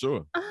head,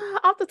 sure.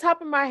 Off the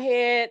top of my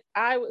head,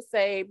 I would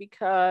say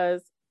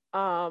because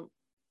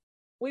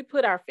we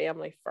put our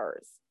family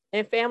first.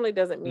 And family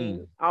doesn't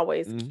mean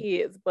always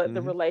kids, but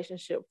the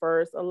relationship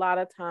first. A lot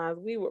of times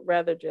we would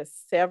rather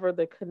just sever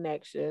the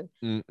connection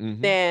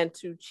than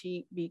to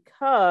cheat,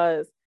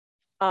 because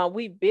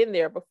we've been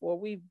there before.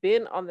 We've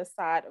been on the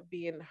side of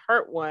being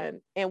hurt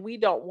one, and we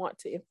don't want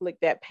to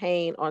inflict that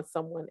pain on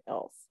someone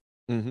else.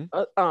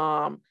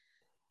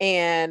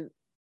 And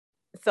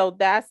so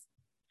that's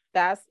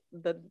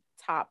the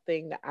top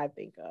thing that I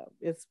think of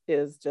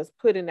is just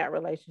putting that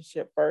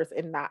relationship first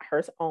and not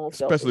her own,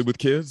 especially with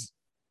kids.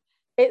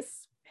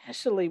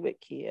 Especially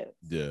with kids.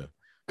 Yeah,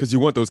 because you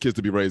want those kids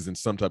to be raised in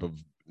some type of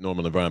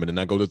normal environment and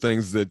not go to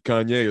things that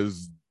Kanye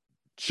is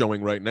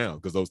showing right now,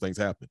 because those things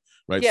happen,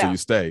 right? Yeah. So you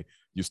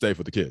stay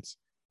for the kids.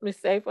 We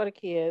stay for the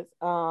kids.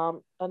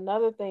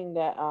 Another thing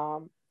that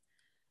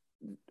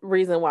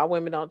reason why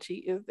women don't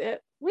cheat is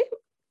that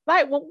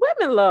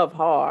women love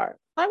hard.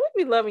 Like,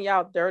 we be loving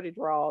y'all dirty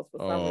draws for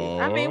some reason.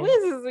 I mean, we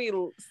just be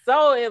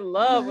so in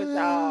love with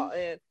y'all,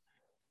 and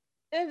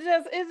it's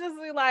just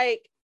be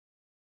like,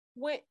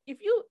 if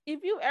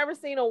you ever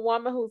seen a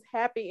woman who's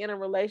happy in a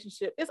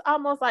relationship, it's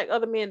almost like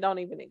other men don't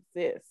even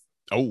exist.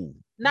 Oh,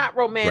 not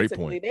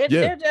romantically.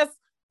 They're just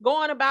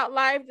going about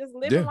life, just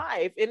living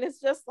life, and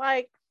it's just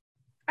like,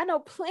 I know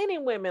plenty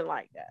of women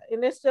like that,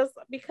 and it's just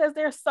because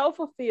they're so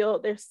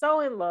fulfilled, they're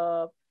so in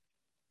love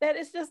that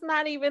it's just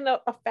not even a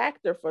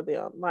factor for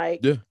them.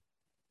 Like,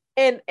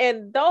 and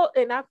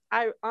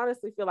I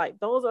honestly feel like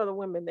those are the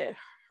women that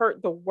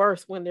hurt the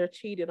worst when they're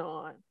cheated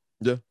on.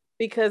 Yeah.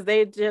 Because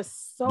they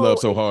just love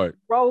so hard,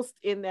 roast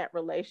in that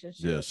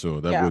relationship. Yeah,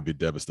 sure. That would be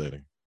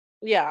devastating.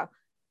 Yeah.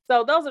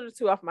 So those are the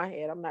two off my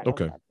head. I'm not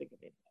gonna think of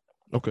it.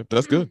 Okay,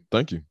 that's good.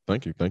 Thank you.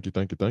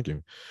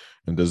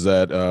 And does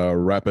that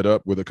wrap it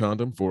up with a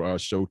condom for our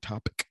show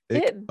topic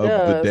of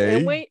the day?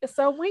 And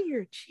when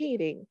you're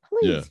cheating,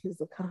 please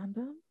use a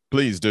condom.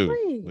 Please do.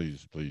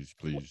 Please.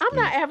 I'm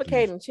not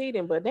advocating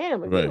cheating, but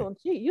damn, if you don't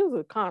cheat, use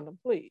a condom,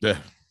 please. Yeah.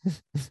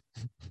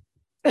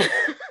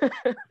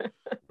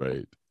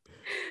 Right.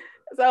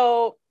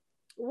 So,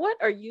 what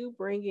are you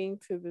bringing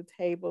to the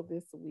table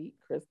this week,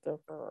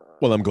 Christopher?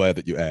 Well, I'm glad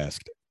that you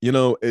asked. You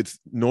know, it's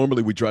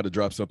normally we try to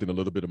drop something a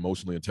little bit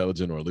emotionally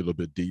intelligent or a little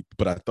bit deep,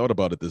 but I thought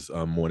about it this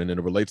morning, and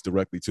it relates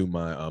directly to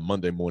my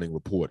Monday morning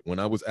report. When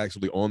I was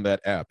actually on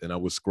that app and I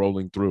was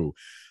scrolling through,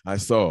 I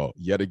saw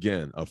yet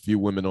again a few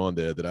women on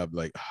there that I'm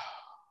like,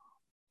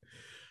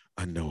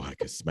 I know I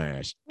could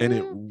smash. And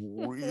it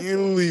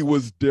really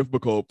was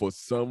difficult for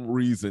some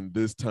reason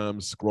this time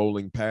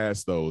scrolling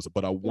past those.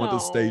 But I want to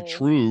stay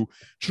true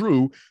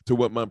to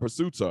what my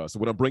pursuits are. So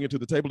what I'm bringing to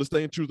the table is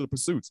staying true to the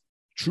pursuits.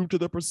 True to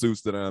the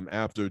pursuits that I'm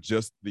after.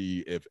 Just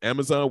if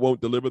Amazon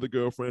won't deliver the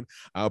girlfriend,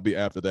 I'll be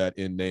after that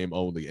in name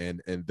only.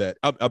 And that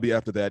I'll be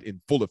after that in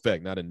full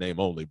effect, not in name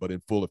only, but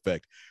in full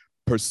effect.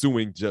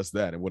 Pursuing just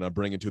that. And what I'm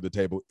bringing to the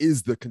table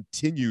is the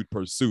continued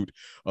pursuit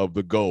of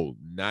the goal,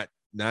 not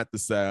the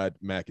side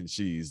mac and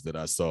cheese that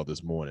I saw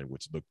this morning,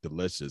 which looked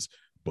delicious,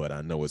 but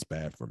I know it's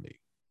bad for me.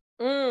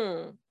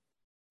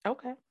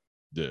 Okay.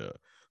 Yeah.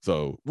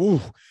 So,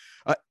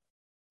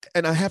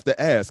 and I have to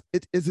ask,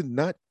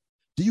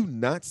 do you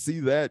not see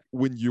that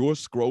when you're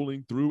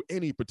scrolling through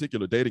any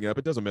particular dating app?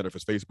 It doesn't matter if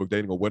it's Facebook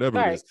dating or whatever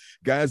it is.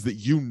 Guys that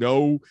you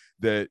know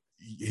that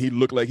he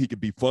looked like he could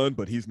be fun,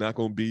 but he's not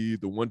going to be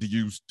the one to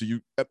use.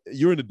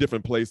 You're in a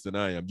different place than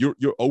I am.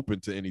 You're open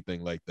to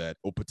anything like that,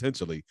 or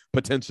potentially.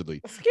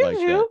 Excuse like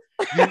you.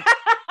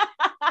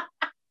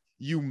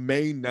 You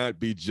may not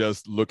be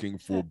just looking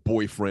for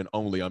boyfriend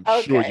only. I'm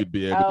sure you'd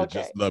be able to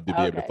just love to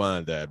be able to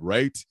find that,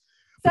 right?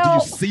 But do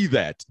you see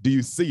that? Do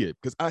you see it?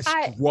 Because I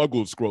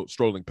struggled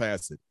strolling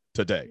past it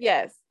today.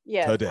 Yes.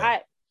 Today.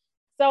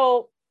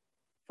 So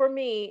for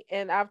me,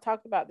 and I've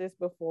talked about this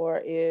before,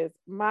 is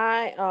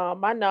my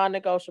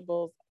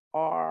non-negotiables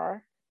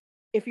are,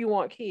 if you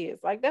want kids,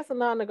 like that's a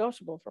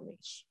non-negotiable for me.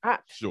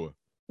 Sure.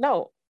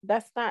 No,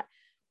 that's not.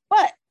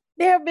 But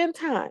there have been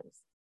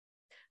times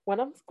when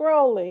I'm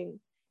scrolling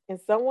and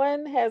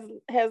someone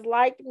has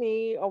liked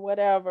me or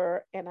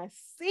whatever, and I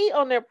see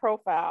on their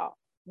profile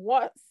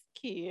wants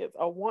kids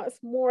or wants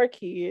more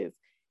kids.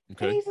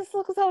 Okay. And he just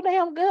looks so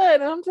damn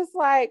good. And I'm just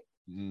like,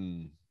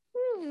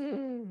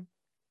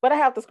 But I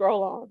have to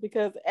scroll on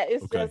because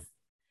it's just,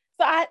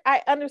 so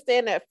I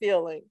understand that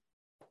feeling.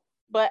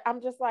 But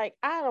I'm just like,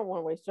 I don't want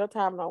to waste your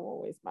time. And I don't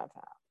want to waste my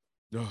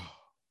time.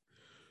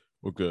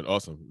 Well, good.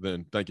 Awesome.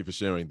 Then thank you for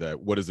sharing that.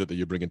 What is it that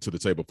you're bringing to the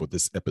table for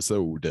this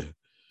episode?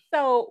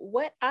 So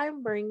what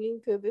I'm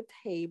bringing to the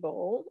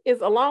table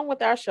is, along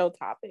with our show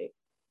topic,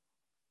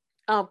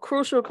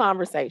 crucial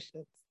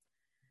conversations.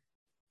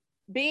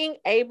 Being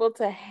able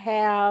to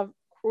have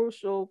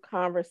crucial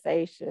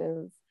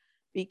conversations,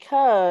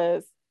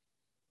 because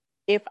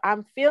if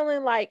I'm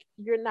feeling like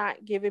you're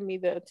not giving me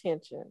the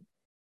attention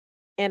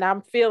and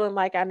I'm feeling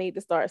like I need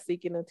to start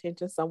seeking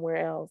attention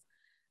somewhere else,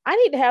 I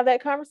need to have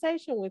that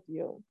conversation with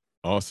you.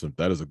 Awesome.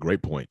 That is a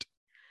great point.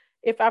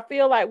 If I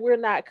feel like we're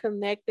not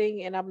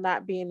connecting and I'm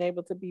not being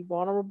able to be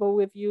vulnerable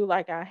with you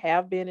like I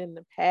have been in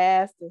the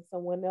past, and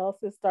someone else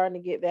is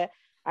starting to get that,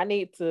 I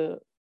need to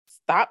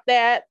stop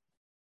that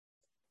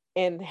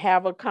and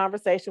have a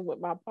conversation with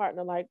my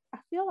partner. Like, I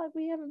feel like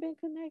we haven't been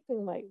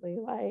connecting lately.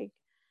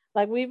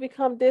 Like we've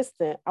become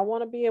distant. I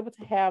want to be able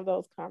to have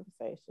those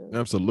conversations.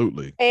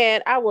 Absolutely.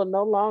 And I will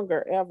no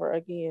longer ever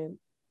again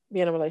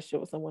be in a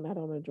relationship with someone I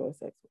don't enjoy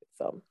sex with.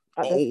 So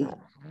that's not.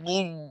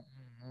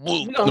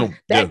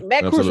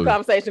 That crucial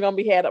conversation gonna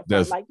be had up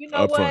front. Like, you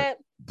know what?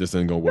 This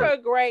ain't gonna You're work.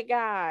 a great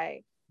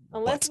guy.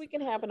 Unless we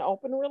can have an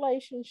open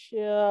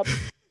relationship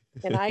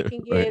and I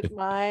can get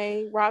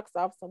my rocks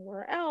off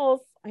somewhere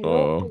else, I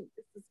don't think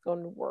this is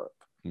going to work.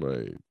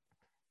 Right.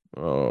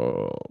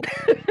 Oh.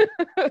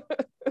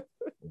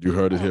 You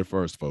heard it here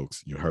first,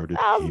 folks. You heard it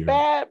here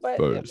bad, but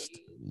first.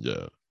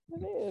 Yeah.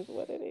 It is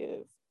what it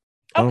is.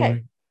 Okay.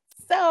 Right.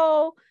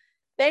 So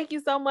thank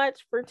you so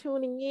much for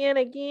tuning in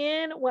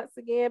again. Once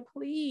again,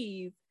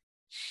 please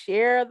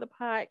share the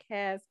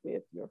podcast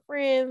with your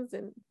friends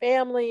and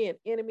family and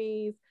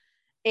enemies.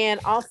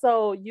 And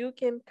also, you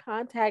can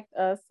contact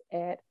us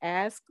at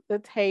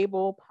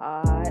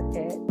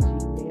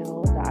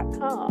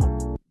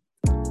askthetablepod@gmail.com.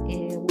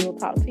 And we'll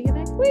talk to you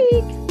next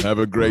week. Have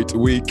a great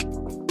week.